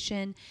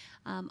information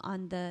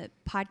on the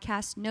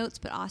podcast notes,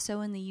 but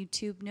also in the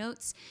YouTube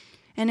notes.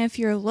 And if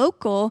you're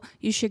local,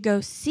 you should go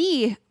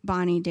see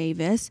Bonnie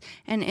Davis.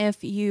 And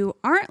if you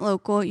aren't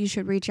local, you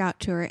should reach out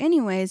to her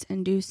anyways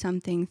and do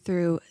something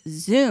through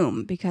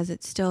Zoom, because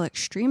it's still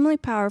extremely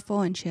powerful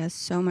and she has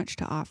so much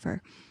to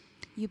offer.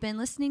 You've been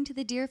listening to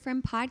the Dear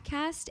Friend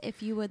Podcast.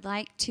 If you would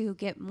like to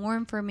get more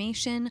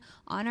information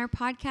on our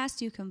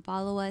podcast, you can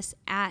follow us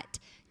at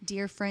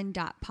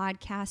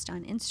dearfriend.podcast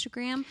on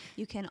Instagram.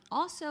 You can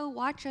also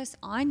watch us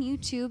on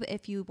YouTube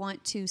if you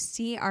want to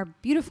see our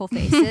beautiful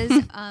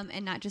faces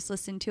and not just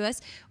listen to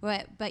us.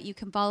 But you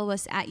can follow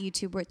us at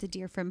YouTube. We're at the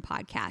Dear Friend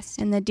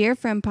Podcast. And the Dear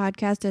Friend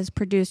Podcast is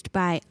produced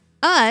by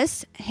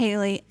us,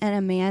 Haley and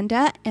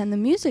Amanda, and the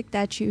music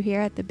that you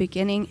hear at the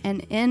beginning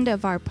and end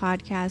of our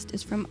podcast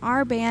is from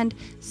our band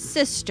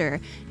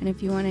Sister. And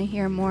if you want to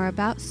hear more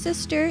about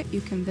Sister, you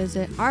can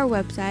visit our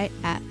website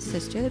at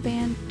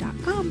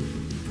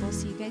sistertheband.com. We'll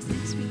see you guys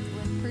next week.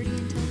 Live pretty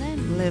until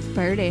then. Live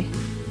pretty.